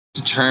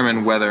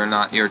determine whether or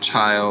not your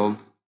child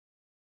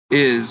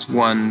is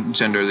one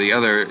gender or the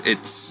other.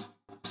 It's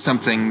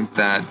something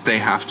that they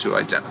have to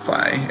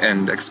identify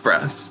and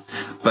express.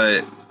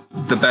 But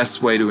the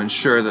best way to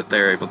ensure that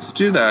they're able to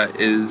do that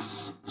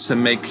is to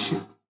make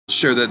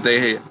sure that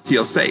they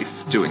feel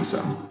safe doing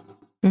so.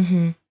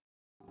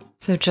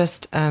 So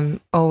just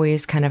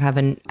always kind of have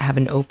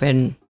an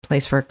open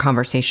place for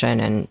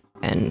conversation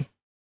and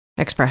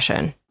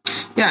expression.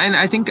 Yeah, and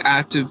I think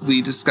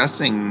actively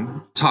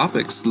discussing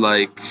topics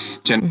like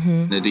gender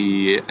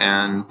identity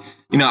and,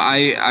 you know,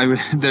 I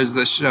there's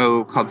this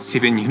show called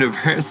Steven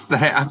Universe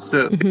that I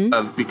absolutely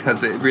love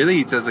because it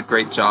really does a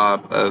great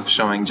job of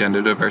showing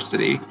gender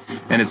diversity,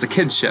 and it's a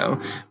kid's show,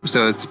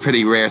 so it's a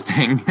pretty rare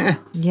thing.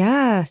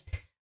 Yeah.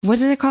 What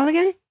is it called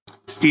again?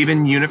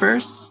 Steven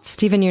Universe.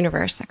 Steven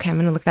Universe. Okay, I'm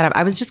going to look that up.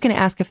 I was just going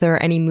to ask if there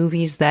are any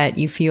movies that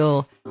you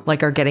feel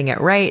like are getting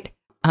it right.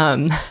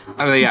 Oh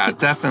yeah,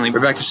 definitely.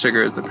 Rebecca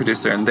Sugar is the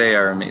producer, and they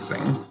are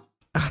amazing.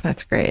 Oh,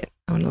 that's great.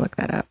 I want to look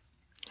that up.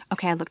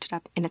 Okay, I looked it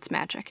up, and it's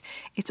magic.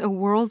 It's a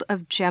world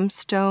of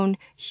gemstone,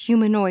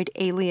 humanoid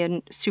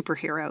alien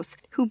superheroes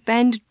who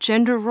bend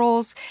gender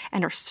roles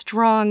and are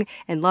strong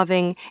and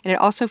loving, and it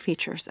also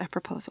features a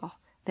proposal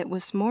that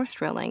was more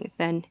thrilling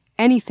than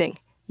anything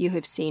you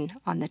have seen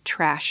on the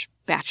trash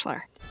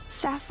Bachelor.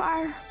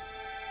 Sapphire,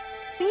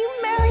 will you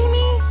marry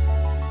me?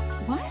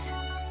 What?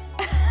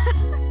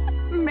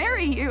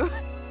 Marry you?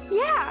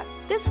 Yeah,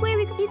 this way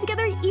we could be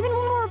together even when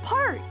we're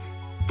apart.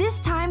 This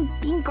time,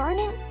 being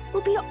Garnet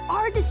will be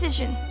our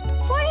decision.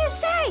 What do you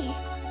say?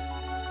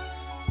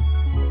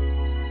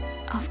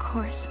 Of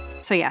course.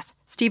 So yes,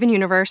 Steven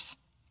Universe,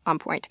 on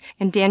point.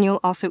 And Daniel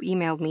also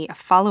emailed me a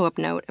follow-up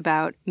note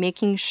about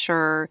making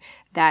sure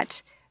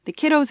that the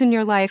kiddos in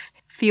your life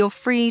feel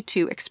free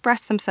to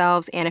express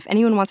themselves, and if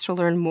anyone wants to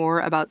learn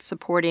more about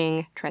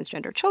supporting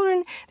transgender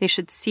children, they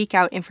should seek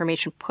out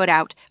information put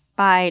out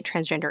by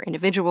transgender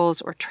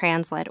individuals or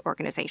trans-led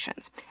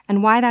organizations.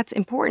 And why that's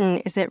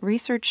important is that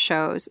research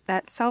shows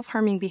that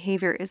self-harming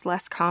behavior is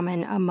less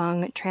common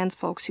among trans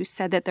folks who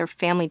said that their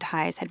family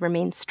ties had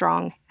remained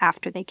strong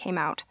after they came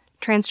out.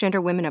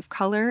 Transgender women of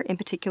color, in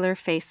particular,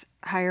 face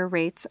higher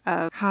rates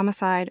of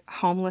homicide,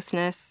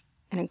 homelessness,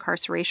 and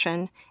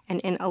incarceration. And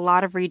in a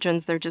lot of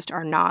regions, there just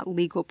are not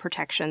legal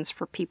protections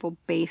for people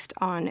based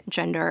on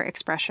gender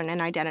expression and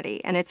identity.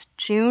 And it's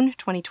June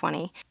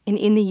 2020. And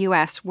in the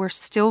U.S., we're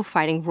still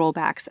fighting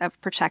rollbacks of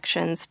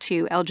protections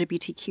to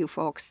LGBTQ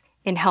folks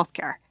in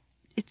healthcare.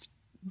 It's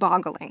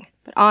boggling.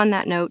 But on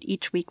that note,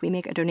 each week we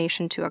make a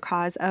donation to a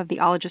cause of the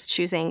ologist's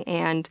choosing.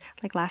 And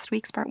like last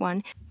week's part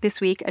 1,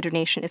 this week a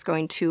donation is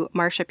going to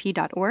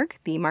MarshaP.org,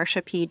 the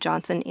Marsha P.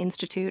 Johnson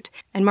Institute.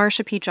 And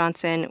Marsha P.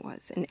 Johnson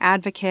was an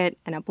advocate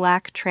and a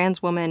Black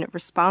trans woman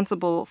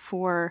responsible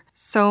for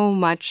so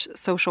much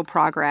social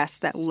progress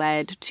that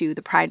led to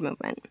the Pride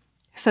movement.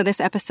 So this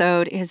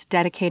episode is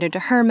dedicated to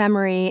her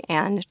memory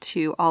and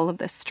to all of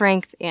the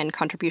strength and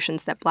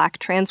contributions that Black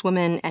trans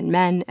women and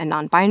men and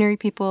non-binary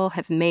people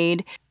have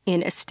made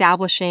in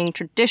establishing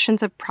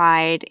traditions of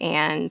pride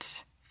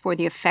and for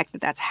the effect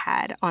that that's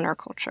had on our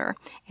culture.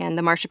 And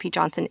the Marsha P.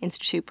 Johnson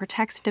Institute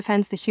protects and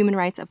defends the human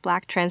rights of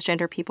Black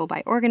transgender people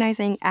by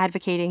organizing,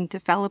 advocating,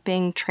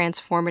 developing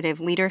transformative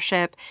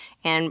leadership,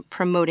 and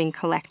promoting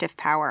collective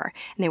power.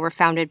 And they were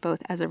founded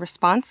both as a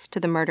response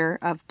to the murder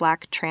of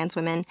Black trans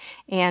women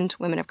and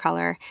women of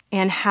color,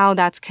 and how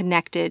that's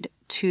connected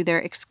to their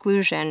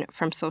exclusion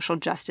from social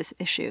justice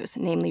issues,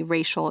 namely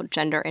racial,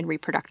 gender, and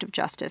reproductive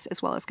justice,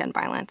 as well as gun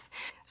violence.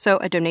 So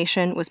a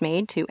donation was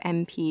made to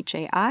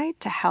MPJI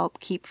to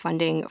help keep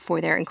funding for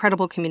their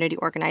incredible community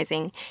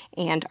organizing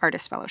and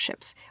artist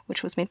fellowships,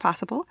 which was made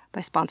possible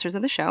by sponsors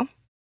of the show.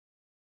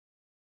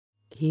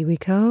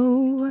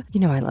 KiwiCo. You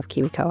know I love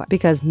KiwiCo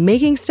because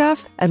making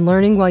stuff and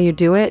learning while you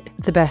do it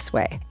the best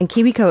way. And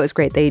KiwiCo is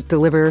great. They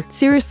deliver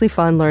seriously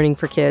fun learning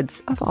for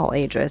kids of all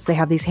ages. They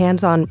have these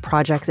hands-on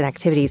projects and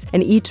activities,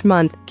 and each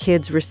month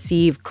kids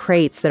receive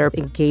crates that are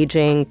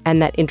engaging and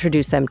that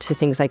introduce them to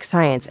things like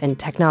science and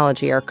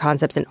technology or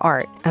concepts in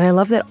art. And I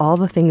love that all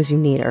the things you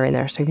need are in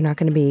there, so you're not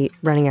going to be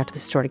running out to the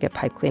store to get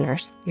pipe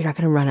cleaners. You're not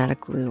going to run out of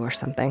glue or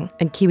something.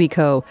 And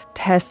KiwiCo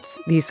tests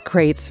these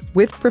crates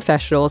with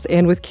professionals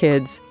and with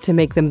kids to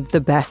make them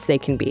the best they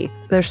can be.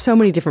 There's so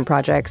many different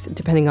projects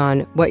depending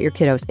on what your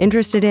kiddo's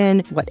interested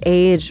in, what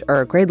age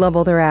or grade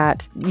level they're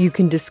at. You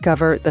can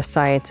discover the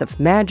science of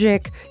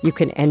magic. You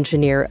can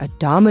engineer a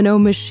domino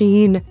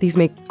machine. These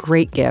make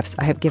great gifts.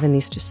 I have given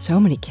these to so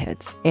many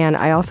kids. And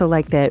I also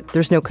like that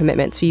there's no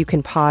commitment, so you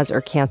can pause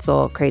or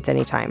cancel crates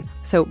anytime.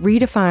 So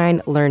redefine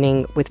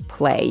learning with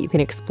play. You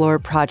can explore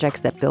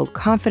projects that build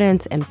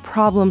confidence and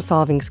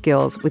problem-solving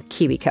skills with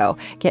KiwiCo.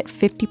 Get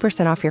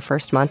 50% off your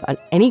first month on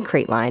any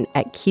crate line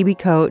at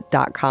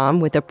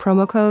KiwiCo.com with the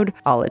promo code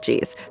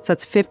OLOGIES. So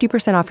that's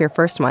 50% off your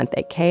first month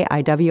at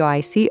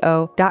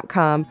KiwiCo.com,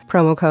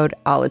 promo code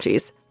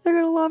OLOGIES. They're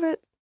going to love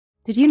it.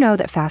 Did you know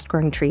that Fast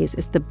Growing Trees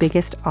is the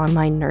biggest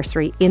online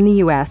nursery in the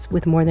U.S.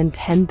 with more than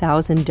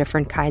 10,000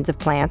 different kinds of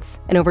plants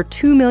and over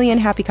 2 million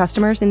happy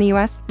customers in the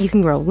U.S.? You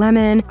can grow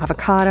lemon,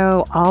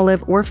 avocado,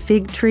 olive, or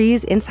fig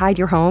trees inside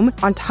your home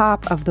on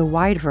top of the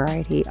wide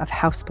variety of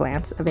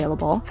houseplants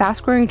available.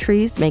 Fast Growing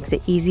Trees makes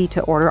it easy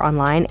to order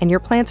online, and your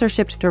plants are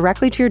shipped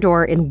directly to your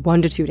door in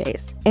 1 to 2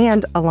 days.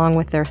 And along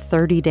with their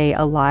 30-day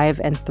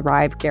Alive and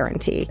Thrive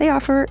guarantee, they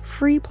offer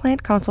free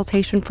plant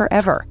consultation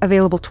forever.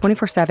 Available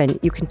 24/7,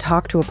 you can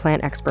talk to a plant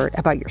expert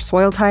about your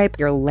soil type,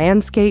 your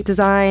landscape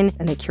design,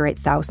 and they curate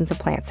thousands of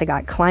plants. They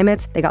got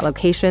climates, they got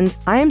locations.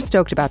 I am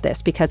stoked about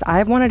this because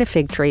I've wanted a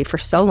fig tree for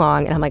so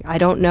long, and I'm like, I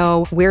don't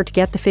know where to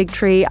get the fig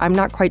tree. I'm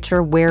not quite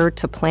sure where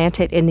to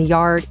plant it in the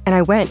yard. And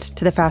I went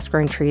to the Fast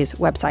Growing Trees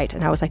website,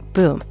 and I was like,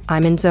 boom,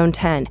 I'm in zone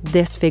 10.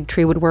 This fig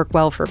tree would work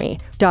well for me.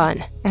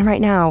 Done. And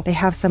right now, they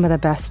have some of the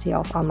best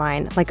deals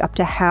online, like up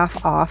to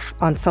half off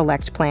on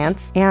select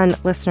plants.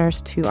 And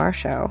listeners to our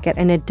show get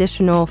an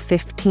additional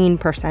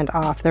 15%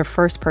 off their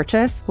first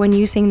purchase when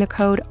using the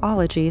code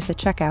OLOGIES at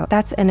checkout.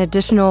 That's an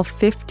additional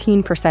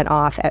 15%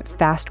 off at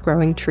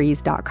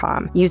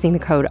fastgrowingtrees.com using the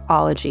code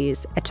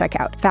OLOGIES at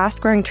checkout.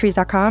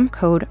 Fastgrowingtrees.com,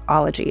 code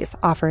OLOGIES.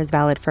 Offer is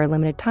valid for a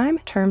limited time.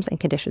 Terms and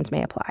conditions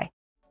may apply.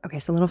 Okay,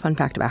 so a little fun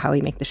fact about how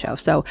we make the show.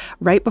 So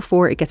right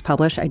before it gets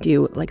published, I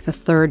do like the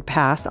third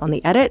pass on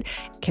the edit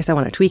in case I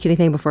want to tweak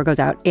anything before it goes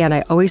out. And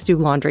I always do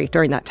laundry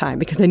during that time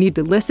because I need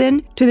to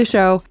listen to the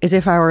show as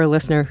if I were a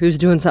listener who's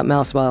doing something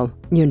else while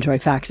you enjoy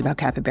facts about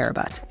capybara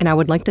butts. And I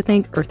would like to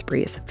thank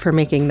EarthBreeze for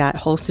making that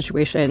whole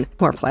situation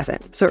more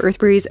pleasant. So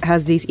EarthBreeze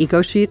has these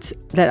eco sheets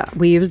that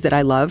we use that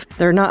I love.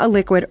 They're not a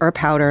liquid or a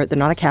powder. They're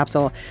not a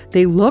capsule.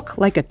 They look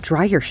like a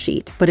dryer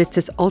sheet, but it's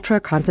this ultra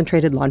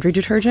concentrated laundry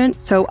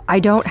detergent. So I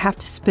don't have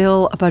to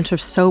spill a bunch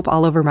of soap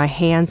all over my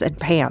hands and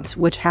pants,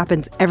 which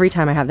happens every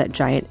time I have that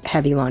giant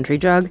heavy laundry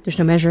jug. There's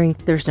no measuring,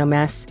 there's no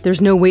mess,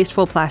 there's no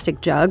wasteful plastic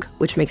jug,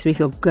 which makes me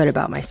feel good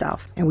about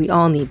myself. And we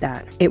all need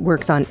that. It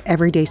works on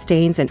everyday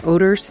stains and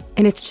odors,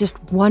 and it's just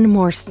one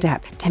more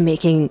step to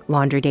making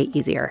laundry day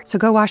easier. So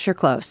go wash your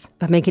clothes,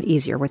 but make it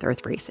easier with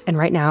EarthBreeze. And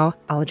right now,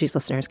 Ologies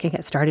listeners can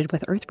get started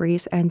with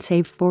EarthBreeze and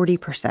save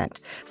 40%.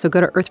 So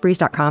go to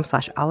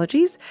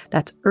earthbreeze.com/ologies.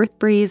 That's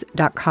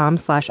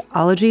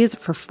earthbreeze.com/ologies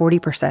for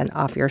 40%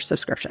 off your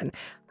subscription.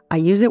 I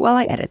use it while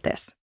I edit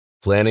this.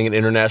 Planning an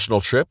international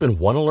trip and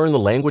want to learn the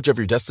language of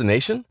your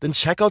destination? Then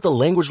check out the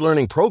language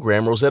learning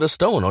program Rosetta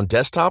Stone on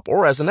desktop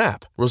or as an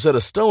app.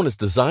 Rosetta Stone is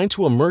designed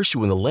to immerse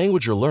you in the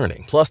language you're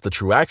learning. Plus, the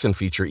True Accent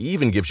feature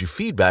even gives you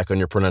feedback on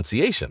your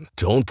pronunciation.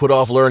 Don't put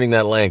off learning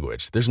that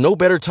language. There's no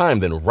better time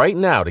than right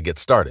now to get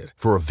started.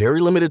 For a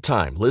very limited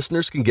time,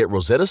 listeners can get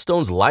Rosetta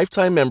Stone's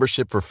lifetime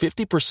membership for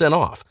 50%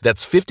 off.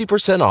 That's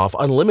 50% off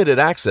unlimited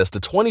access to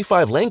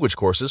 25 language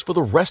courses for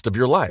the rest of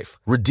your life.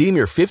 Redeem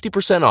your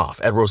 50% off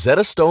at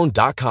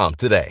rosettastone.com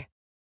today.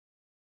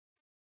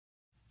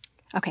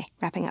 Okay,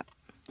 wrapping up.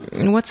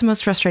 What's the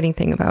most frustrating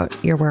thing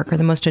about your work, or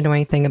the most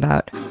annoying thing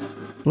about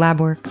lab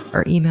work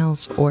or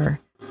emails or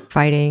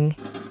fighting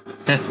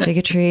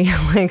bigotry?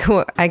 Like,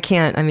 I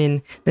can't. I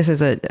mean, this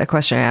is a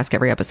question I ask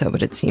every episode,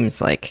 but it seems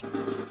like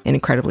an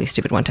incredibly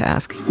stupid one to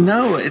ask.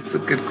 No, it's a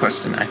good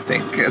question, I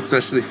think,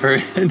 especially for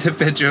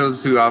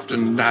individuals who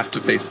often have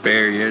to face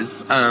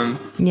barriers.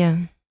 Yeah.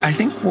 I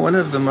think one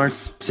of the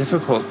most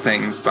difficult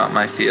things about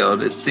my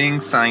field is seeing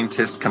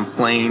scientists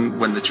complain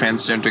when the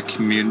transgender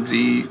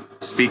community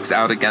speaks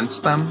out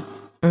against them.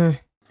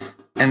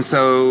 And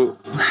so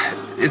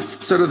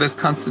it's sort of this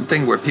constant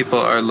thing where people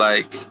are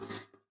like,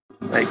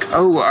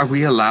 oh, are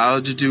we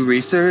allowed to do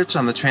research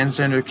on the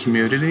transgender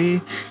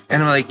community?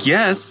 And I'm like,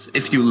 yes,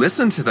 if you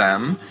listen to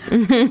them.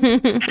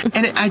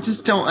 And I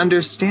just don't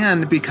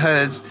understand,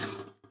 because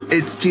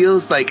it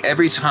feels like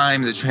every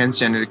time the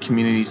transgender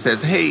community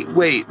says, hey,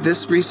 wait,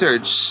 this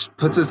research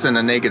puts us in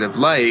a negative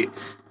light,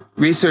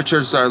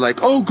 researchers are like,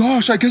 oh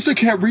gosh, I guess I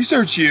can't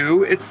research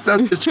you. It's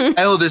such a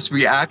childish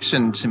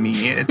reaction to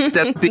me.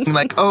 Instead of being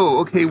like,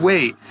 oh, okay,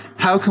 wait,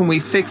 how can we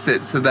fix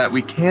it so that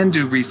we can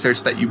do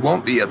research that you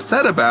won't be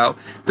upset about?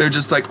 They're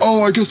just like,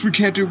 oh, I guess we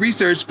can't do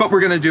research, but we're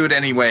going to do it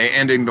anyway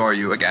and ignore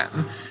you again.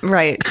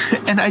 Right.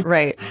 And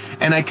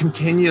I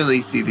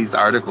continually see these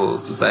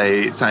articles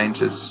by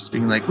scientists just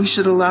being like, we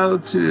should allow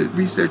to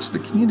research the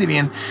community.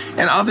 And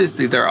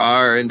obviously there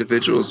are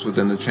individuals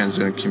within the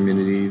transgender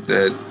community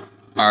that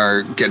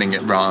are getting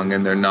it wrong,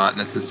 and they're not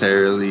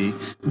necessarily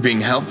being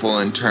helpful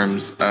in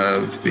terms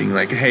of being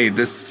like, hey,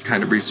 this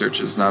kind of research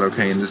is not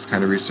okay and this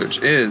kind of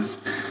research is.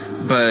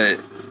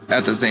 But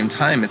at the same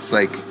time, it's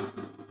like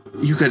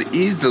you could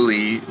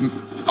easily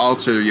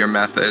alter your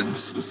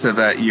methods so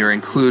that you're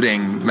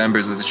including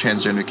members of the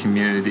transgender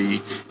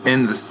community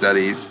in the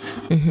studies,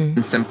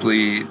 and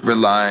simply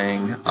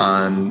relying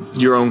on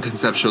your own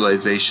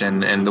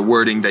conceptualization and the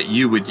wording that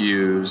you would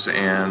use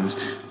and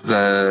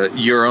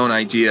your own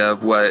idea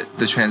of what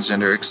the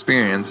transgender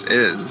experience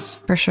is.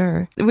 For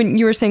sure. When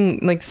you were saying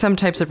like some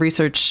types of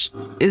research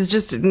is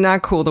just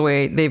not cool the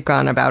way they've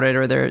gone about it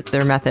or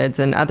their methods,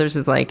 and others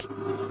is like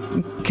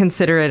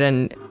considerate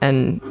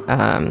and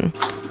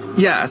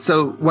yeah,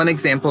 so one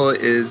example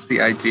is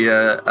the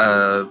idea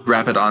of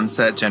rapid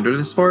onset gender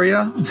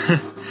dysphoria.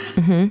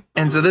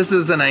 And so this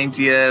is an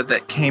idea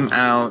that came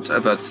out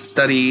of a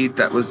study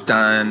that was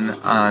done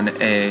on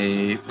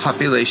a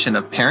population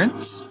of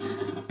parents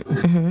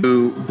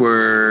who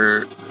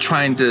were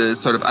trying to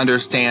sort of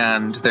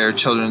understand their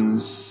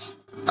children's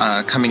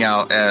coming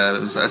out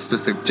as a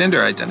specific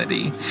gender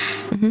identity.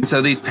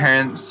 So these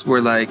parents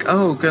were like,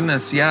 oh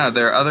goodness, yeah,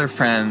 their other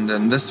friend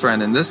and this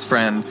friend and this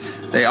friend,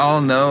 they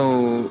all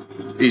know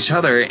each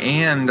other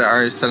and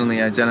are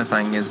suddenly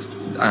identifying as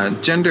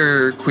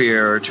gender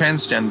queer or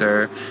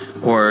transgender,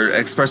 or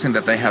expressing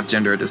that they have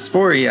gender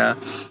dysphoria.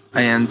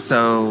 And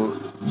so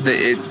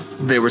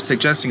they were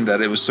suggesting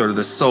that it was sort of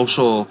the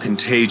social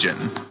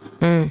contagion.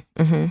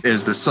 It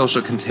was the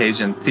social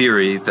contagion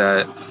theory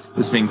that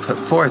was being put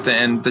forth,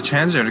 and the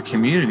transgender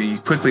community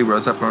quickly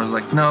rose up and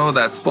was like, no,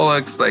 that's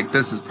bollocks. Like,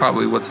 this is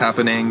probably what's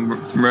happening.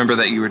 Remember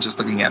that you were just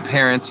looking at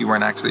parents. You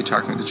weren't actually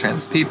talking to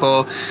trans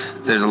people.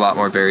 There's a lot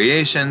more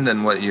variation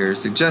than what you're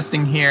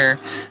suggesting here.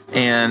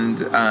 And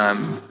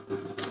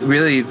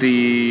really,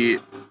 the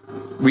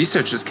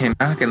researchers came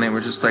back and they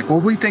were just like,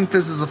 well, we think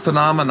this is a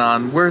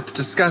phenomenon worth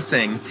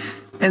discussing.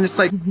 And it's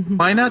like,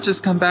 why not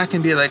just come back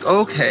and be like,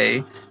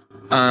 okay,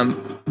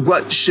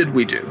 what should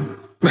we do?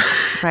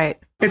 Right.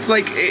 It's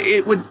like,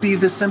 it would be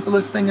the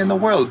simplest thing in the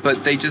world,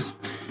 but they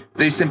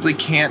simply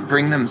can't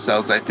bring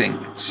themselves, I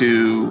think,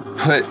 to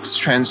put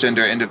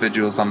transgender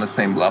individuals on the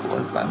same level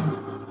as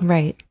them.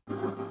 Right.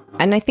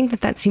 And I think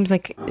that seems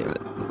like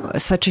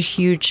such a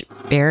huge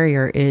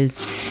barrier is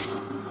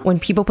when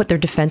people put their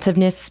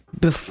defensiveness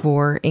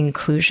before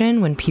inclusion,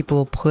 when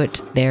people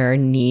put their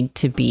need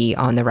to be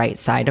on the right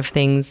side of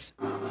things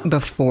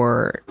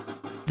before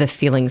the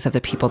feelings of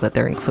the people that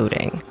they're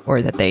including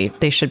or that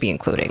they should be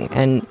including.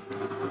 And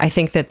I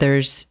think that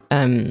there's,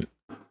 in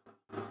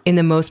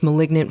the most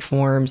malignant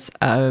forms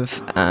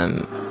of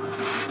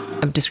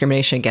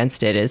discrimination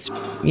against it is,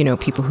 you know,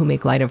 people who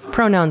make light of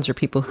pronouns, or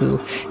people who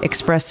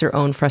express their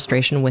own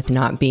frustration with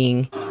not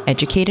being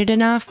educated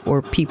enough,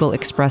 or people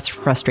express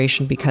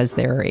frustration because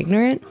they're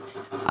ignorant,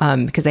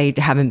 because they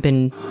haven't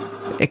been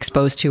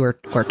exposed to or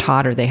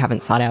taught, or they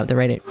haven't sought out the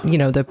right, you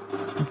know,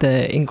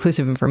 the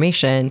inclusive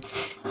information.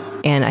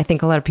 And I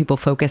think a lot of people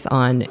focus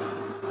on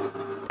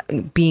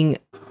being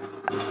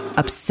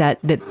upset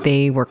that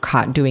they were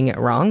caught doing it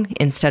wrong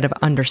instead of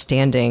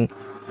understanding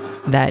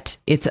that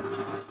it's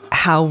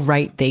how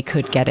right they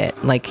could get it.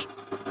 Like,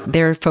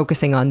 they're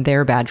focusing on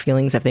their bad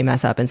feelings if they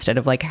mess up instead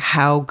of like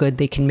how good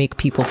they can make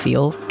people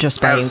feel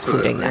just by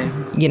including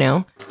them, you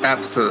know?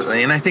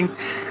 Absolutely. And I think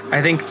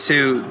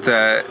too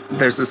that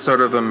there's a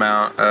sort of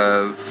amount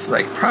of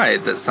like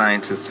pride that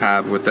scientists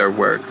have with their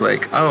work.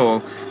 Like,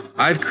 oh,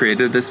 I've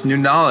created this new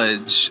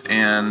knowledge.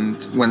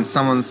 And when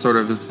someone sort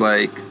of is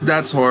like,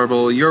 that's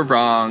horrible, you're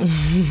wrong,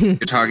 you're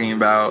talking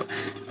about,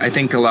 I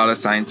think a lot of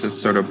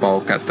scientists sort of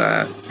balk at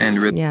that and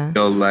really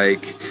feel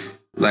like,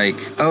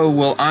 oh,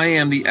 well, I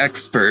am the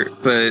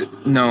expert,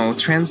 but no,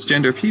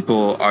 transgender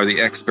people are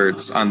the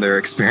experts on their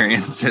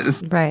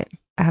experiences. Right.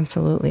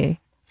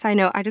 Absolutely. Side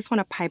note, I just want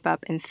to pipe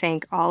up and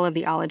thank all of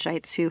the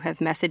ologites who have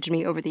messaged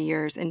me over the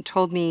years and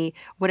told me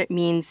what it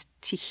means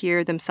to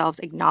hear themselves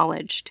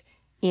acknowledged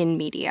in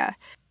media.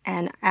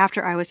 And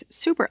after I was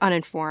super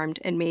uninformed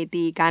and made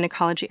the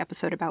gynecology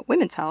episode about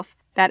women's health,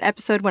 that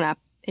episode went up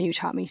and you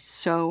taught me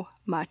so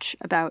much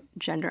about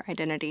gender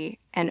identity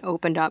and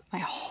opened up my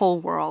whole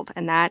world.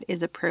 And that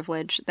is a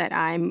privilege that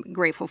I'm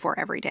grateful for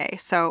every day.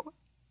 So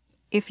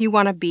if you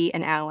want to be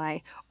an ally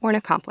or an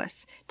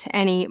accomplice to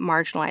any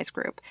marginalized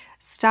group,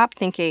 stop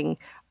thinking,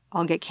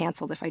 I'll get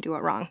canceled if I do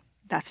it wrong.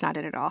 That's not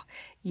it at all.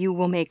 You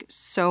will make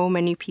so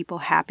many people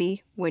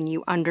happy when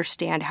you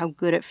understand how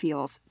good it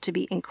feels to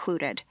be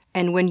included.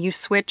 And when you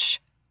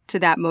switch to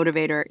that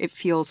motivator, it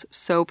feels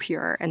so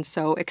pure and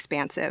so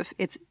expansive.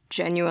 It's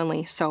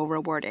genuinely so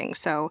rewarding.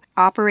 So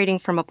operating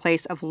from a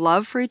place of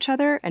love for each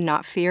other and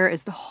not fear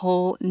is the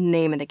whole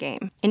name of the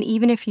game. And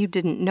even if you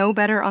didn't know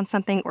better on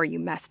something or you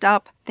messed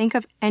up, think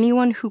of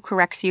anyone who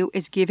corrects you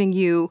as giving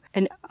you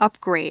an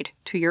upgrade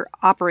to your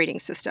operating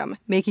system,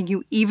 making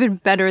you even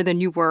better than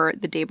you were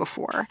the day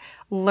before.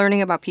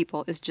 Learning about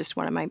people is just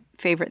one of my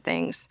favorite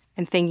things.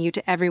 And thank you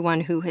to everyone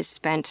who has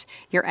spent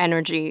your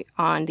energy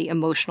on the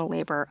emotional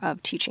labor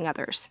of teaching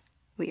others.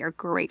 We are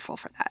grateful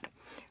for that.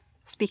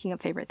 Speaking of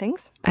favorite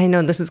things. I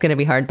know this is going to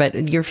be hard,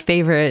 but your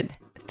favorite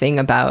thing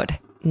about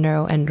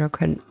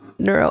neuroendocrinology?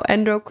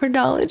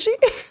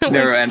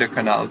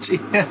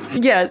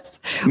 Neuroendocrinology. Yes.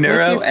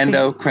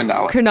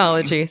 Neuroendocrinology.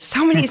 Chronology.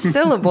 So many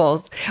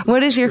syllables.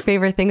 What is your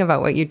favorite thing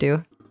about what you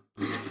do?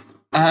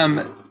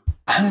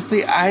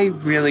 Honestly,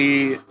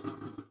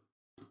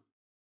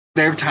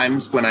 there are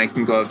times when I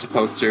can go up to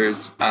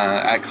posters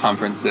at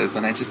conferences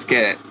and I just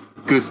get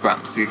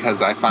goosebumps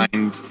because I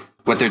find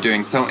what they're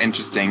doing so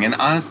interesting. And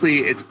honestly,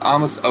 it's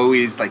almost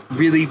always like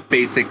really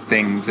basic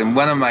things. And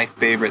one of my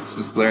favorites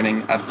was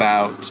learning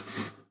about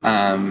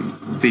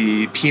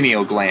the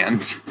pineal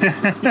gland.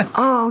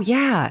 Oh,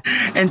 yeah.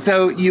 And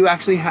so you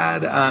actually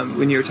had,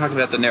 when you were talking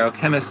about the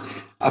neurochemist,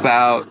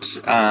 about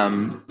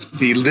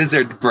the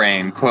lizard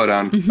brain, quote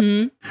unquote.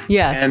 Mm-hmm.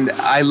 Yeah. And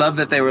I love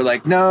that they were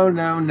like, no,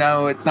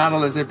 it's not a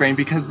lizard brain,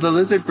 because the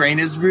lizard brain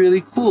is really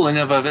cool in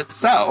and of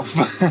itself.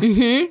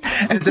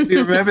 Mm-hmm. And so if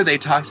you remember, they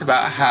talked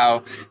about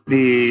how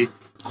the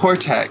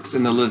cortex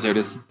in the lizard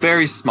is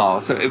very small.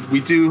 So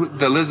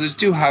the lizards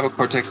do have a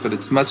cortex, but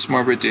it's much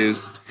more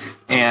reduced.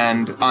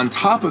 And on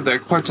top of their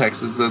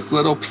cortex is this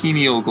little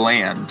pineal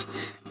gland.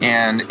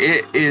 And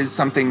it is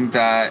something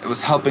that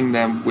was helping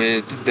them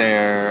with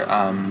their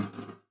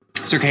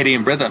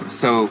circadian rhythm.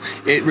 So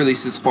it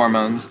releases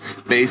hormones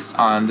based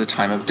on the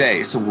time of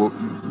day. So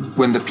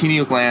when the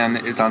pineal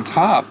gland is on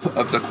top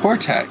of the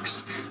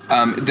cortex,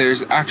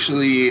 there's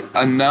actually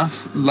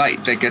enough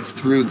light that gets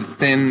through the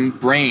thin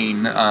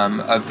brain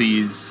of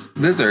these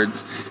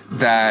lizards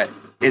that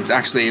it's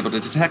actually able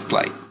to detect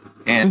light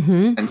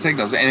and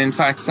signals. And in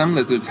fact, some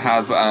lizards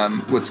have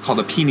what's called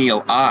a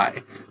pineal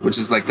eye, which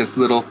is like this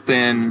little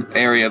thin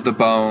area of the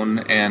bone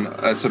and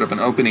a sort of an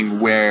opening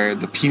where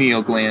the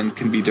pineal gland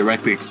can be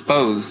directly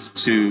exposed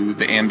to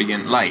the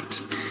ambient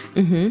light.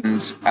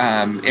 Mm-hmm.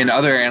 And in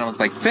other animals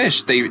like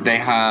fish, they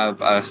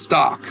have a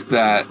stalk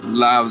that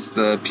allows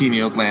the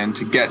pineal gland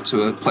to get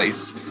to a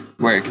place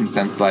where it can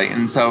sense light.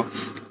 And so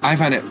I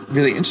find it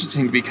really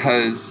interesting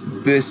because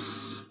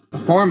this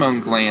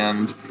hormone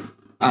gland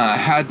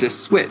had to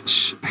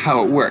switch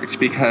how it worked,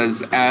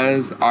 because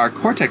as our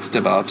cortex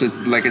developed, as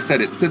like I said,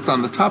 it sits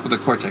on the top of the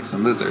cortex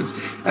in lizards.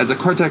 As the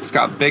cortex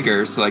got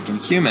bigger, so like in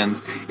humans,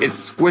 it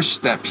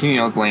squished that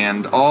pineal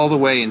gland all the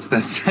way into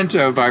the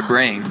center of our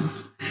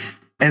brains.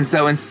 And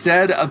so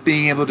instead of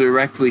being able to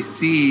directly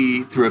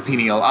see through a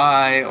pineal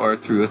eye or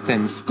through a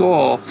thin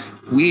skull,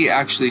 we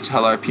actually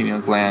tell our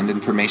pineal gland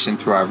information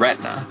through our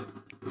retina.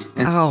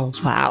 And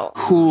wow.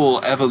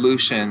 Cool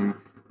evolution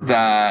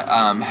that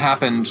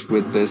happened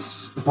with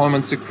this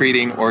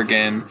hormone-secreting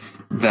organ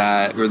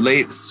that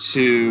relates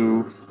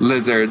to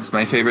lizards,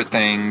 my favorite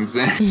things,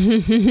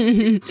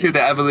 to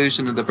the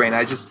evolution of the brain.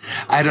 I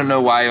don't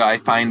know why I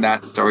find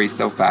that story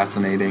so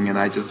fascinating, and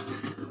I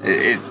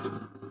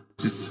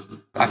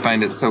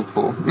find it so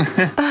cool.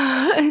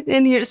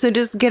 And so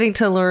just getting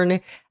to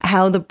learn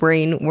how the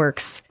brain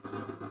works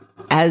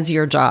as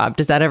your job,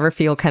 does that ever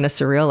feel kind of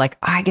surreal? Like,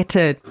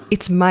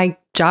 it's my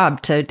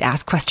job to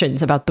ask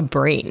questions about the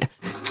brain.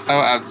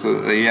 Oh,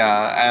 absolutely.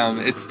 Yeah.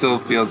 It still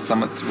feels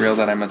somewhat surreal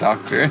that I'm a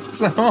doctor.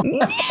 So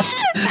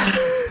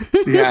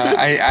yeah,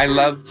 I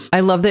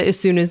love that as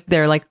soon as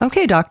they're like,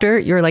 okay, doctor,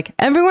 you're like,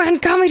 everyone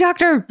call me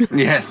doctor.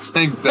 Yes,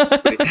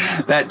 exactly.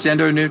 That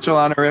gender neutral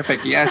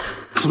honorific.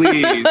 Yes,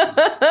 please.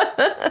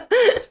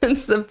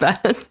 It's the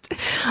best.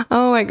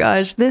 Oh my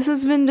gosh. This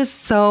has been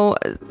just so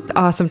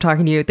awesome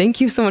talking to you.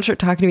 Thank you so much for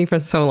talking to me for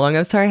so long.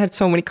 I'm sorry I had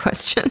so many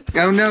questions.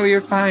 Oh no,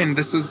 you're fine.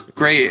 This was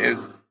great.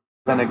 It's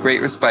been a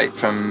great respite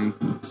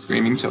from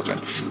screaming children.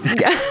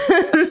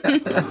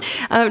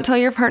 Tell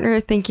your partner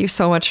thank you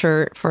so much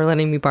for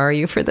letting me borrow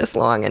you for this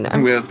long. And I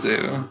will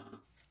do.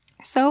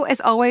 So,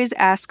 as always,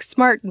 ask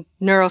smart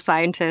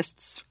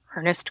neuroscientists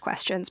earnest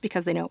questions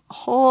because they know a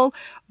whole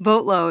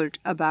boatload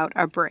about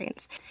our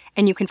brains.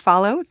 And you can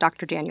follow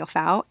Dr. Daniel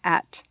Pfau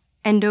at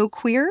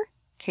EndoQueer,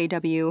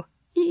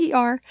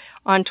 KWEER,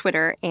 on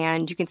Twitter.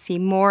 And you can see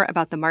more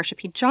about the Marsha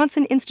P.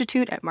 Johnson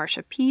Institute at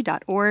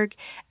marshap.org.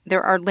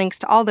 There are links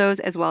to all those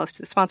as well as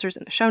to the sponsors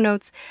in the show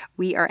notes.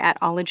 We are at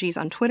Ologies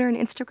on Twitter and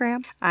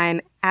Instagram.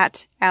 I'm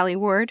at Allie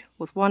Ward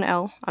with one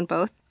L on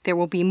both. There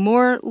will be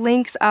more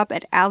links up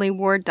at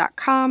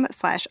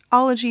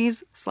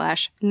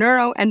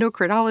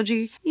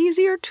allieward.com/ologies/neuroendocrinology.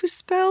 Easier to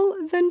spell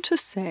than to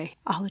say.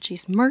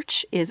 Ologies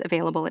merch is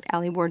available at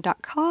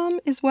allieward.com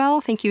as well.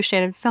 Thank you,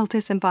 Shannon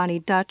Feltus and Bonnie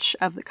Dutch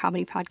of the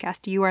comedy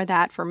podcast You Are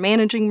That for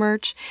managing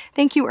merch.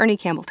 Thank you, Ernie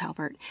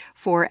Campbell-Talbert,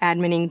 for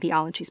adminning the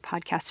Ologies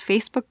podcast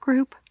Facebook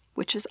group,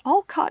 which is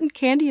all cotton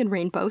candy and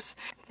rainbows.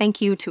 Thank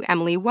you to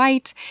Emily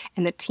White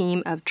and the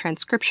team of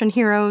Transcription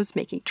Heroes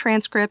making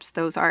transcripts.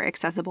 Those are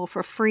accessible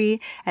for free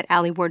at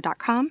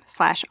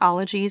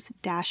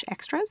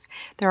allieward.com/ologies-extras.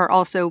 There are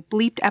also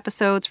bleeped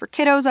episodes for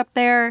kiddos up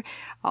there.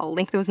 I'll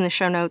link those in the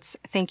show notes.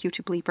 Thank you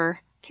to Bleeper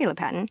Kayla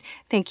Patton.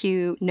 Thank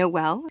you,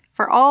 Noelle,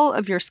 for all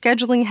of your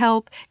scheduling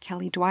help.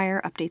 Kelly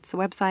Dwyer updates the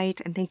website.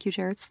 And thank you,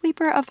 Jared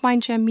Sleeper of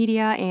Mind Jam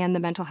Media and the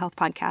mental health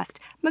podcast,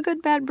 My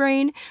Good Bad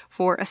Brain,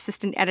 for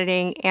assistant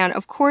editing. And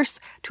of course,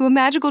 to a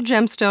magical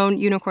gemstone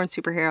unicorn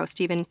superhero,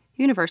 Steven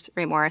Universe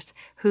Ray Morris,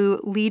 who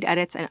lead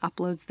edits and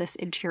uploads this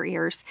into your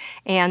ears.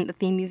 And the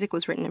theme music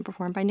was written and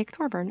performed by Nick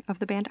Thorburn of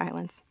the band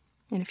Islands.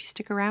 And if you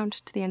stick around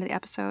to the end of the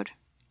episode,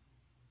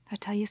 I'll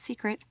tell you a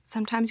secret.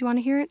 Sometimes you want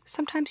to hear it,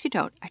 sometimes you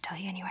don't. I tell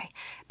you anyway.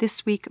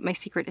 This week, my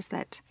secret is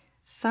that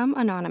some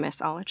anonymous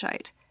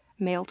ologite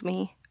mailed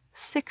me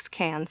 6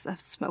 cans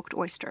of smoked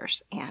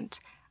oysters, and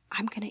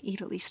I'm going to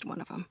eat at least one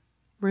of them.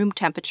 Room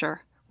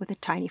temperature with a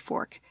tiny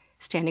fork,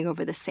 standing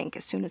over the sink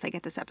as soon as I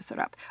get this episode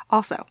up.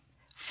 Also,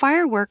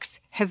 fireworks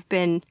have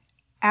been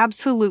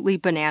absolutely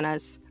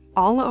bananas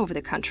all over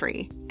the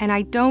country, and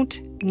I don't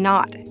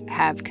not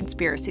have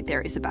conspiracy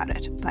theories about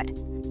it, but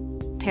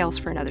tales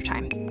for another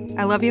time.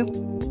 I love you.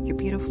 You're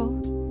beautiful.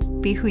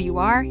 Be who you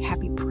are.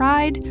 Happy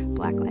Pride.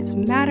 Black Lives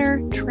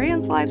Matter.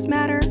 Trans Lives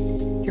Matter.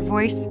 Your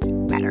voice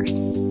matters.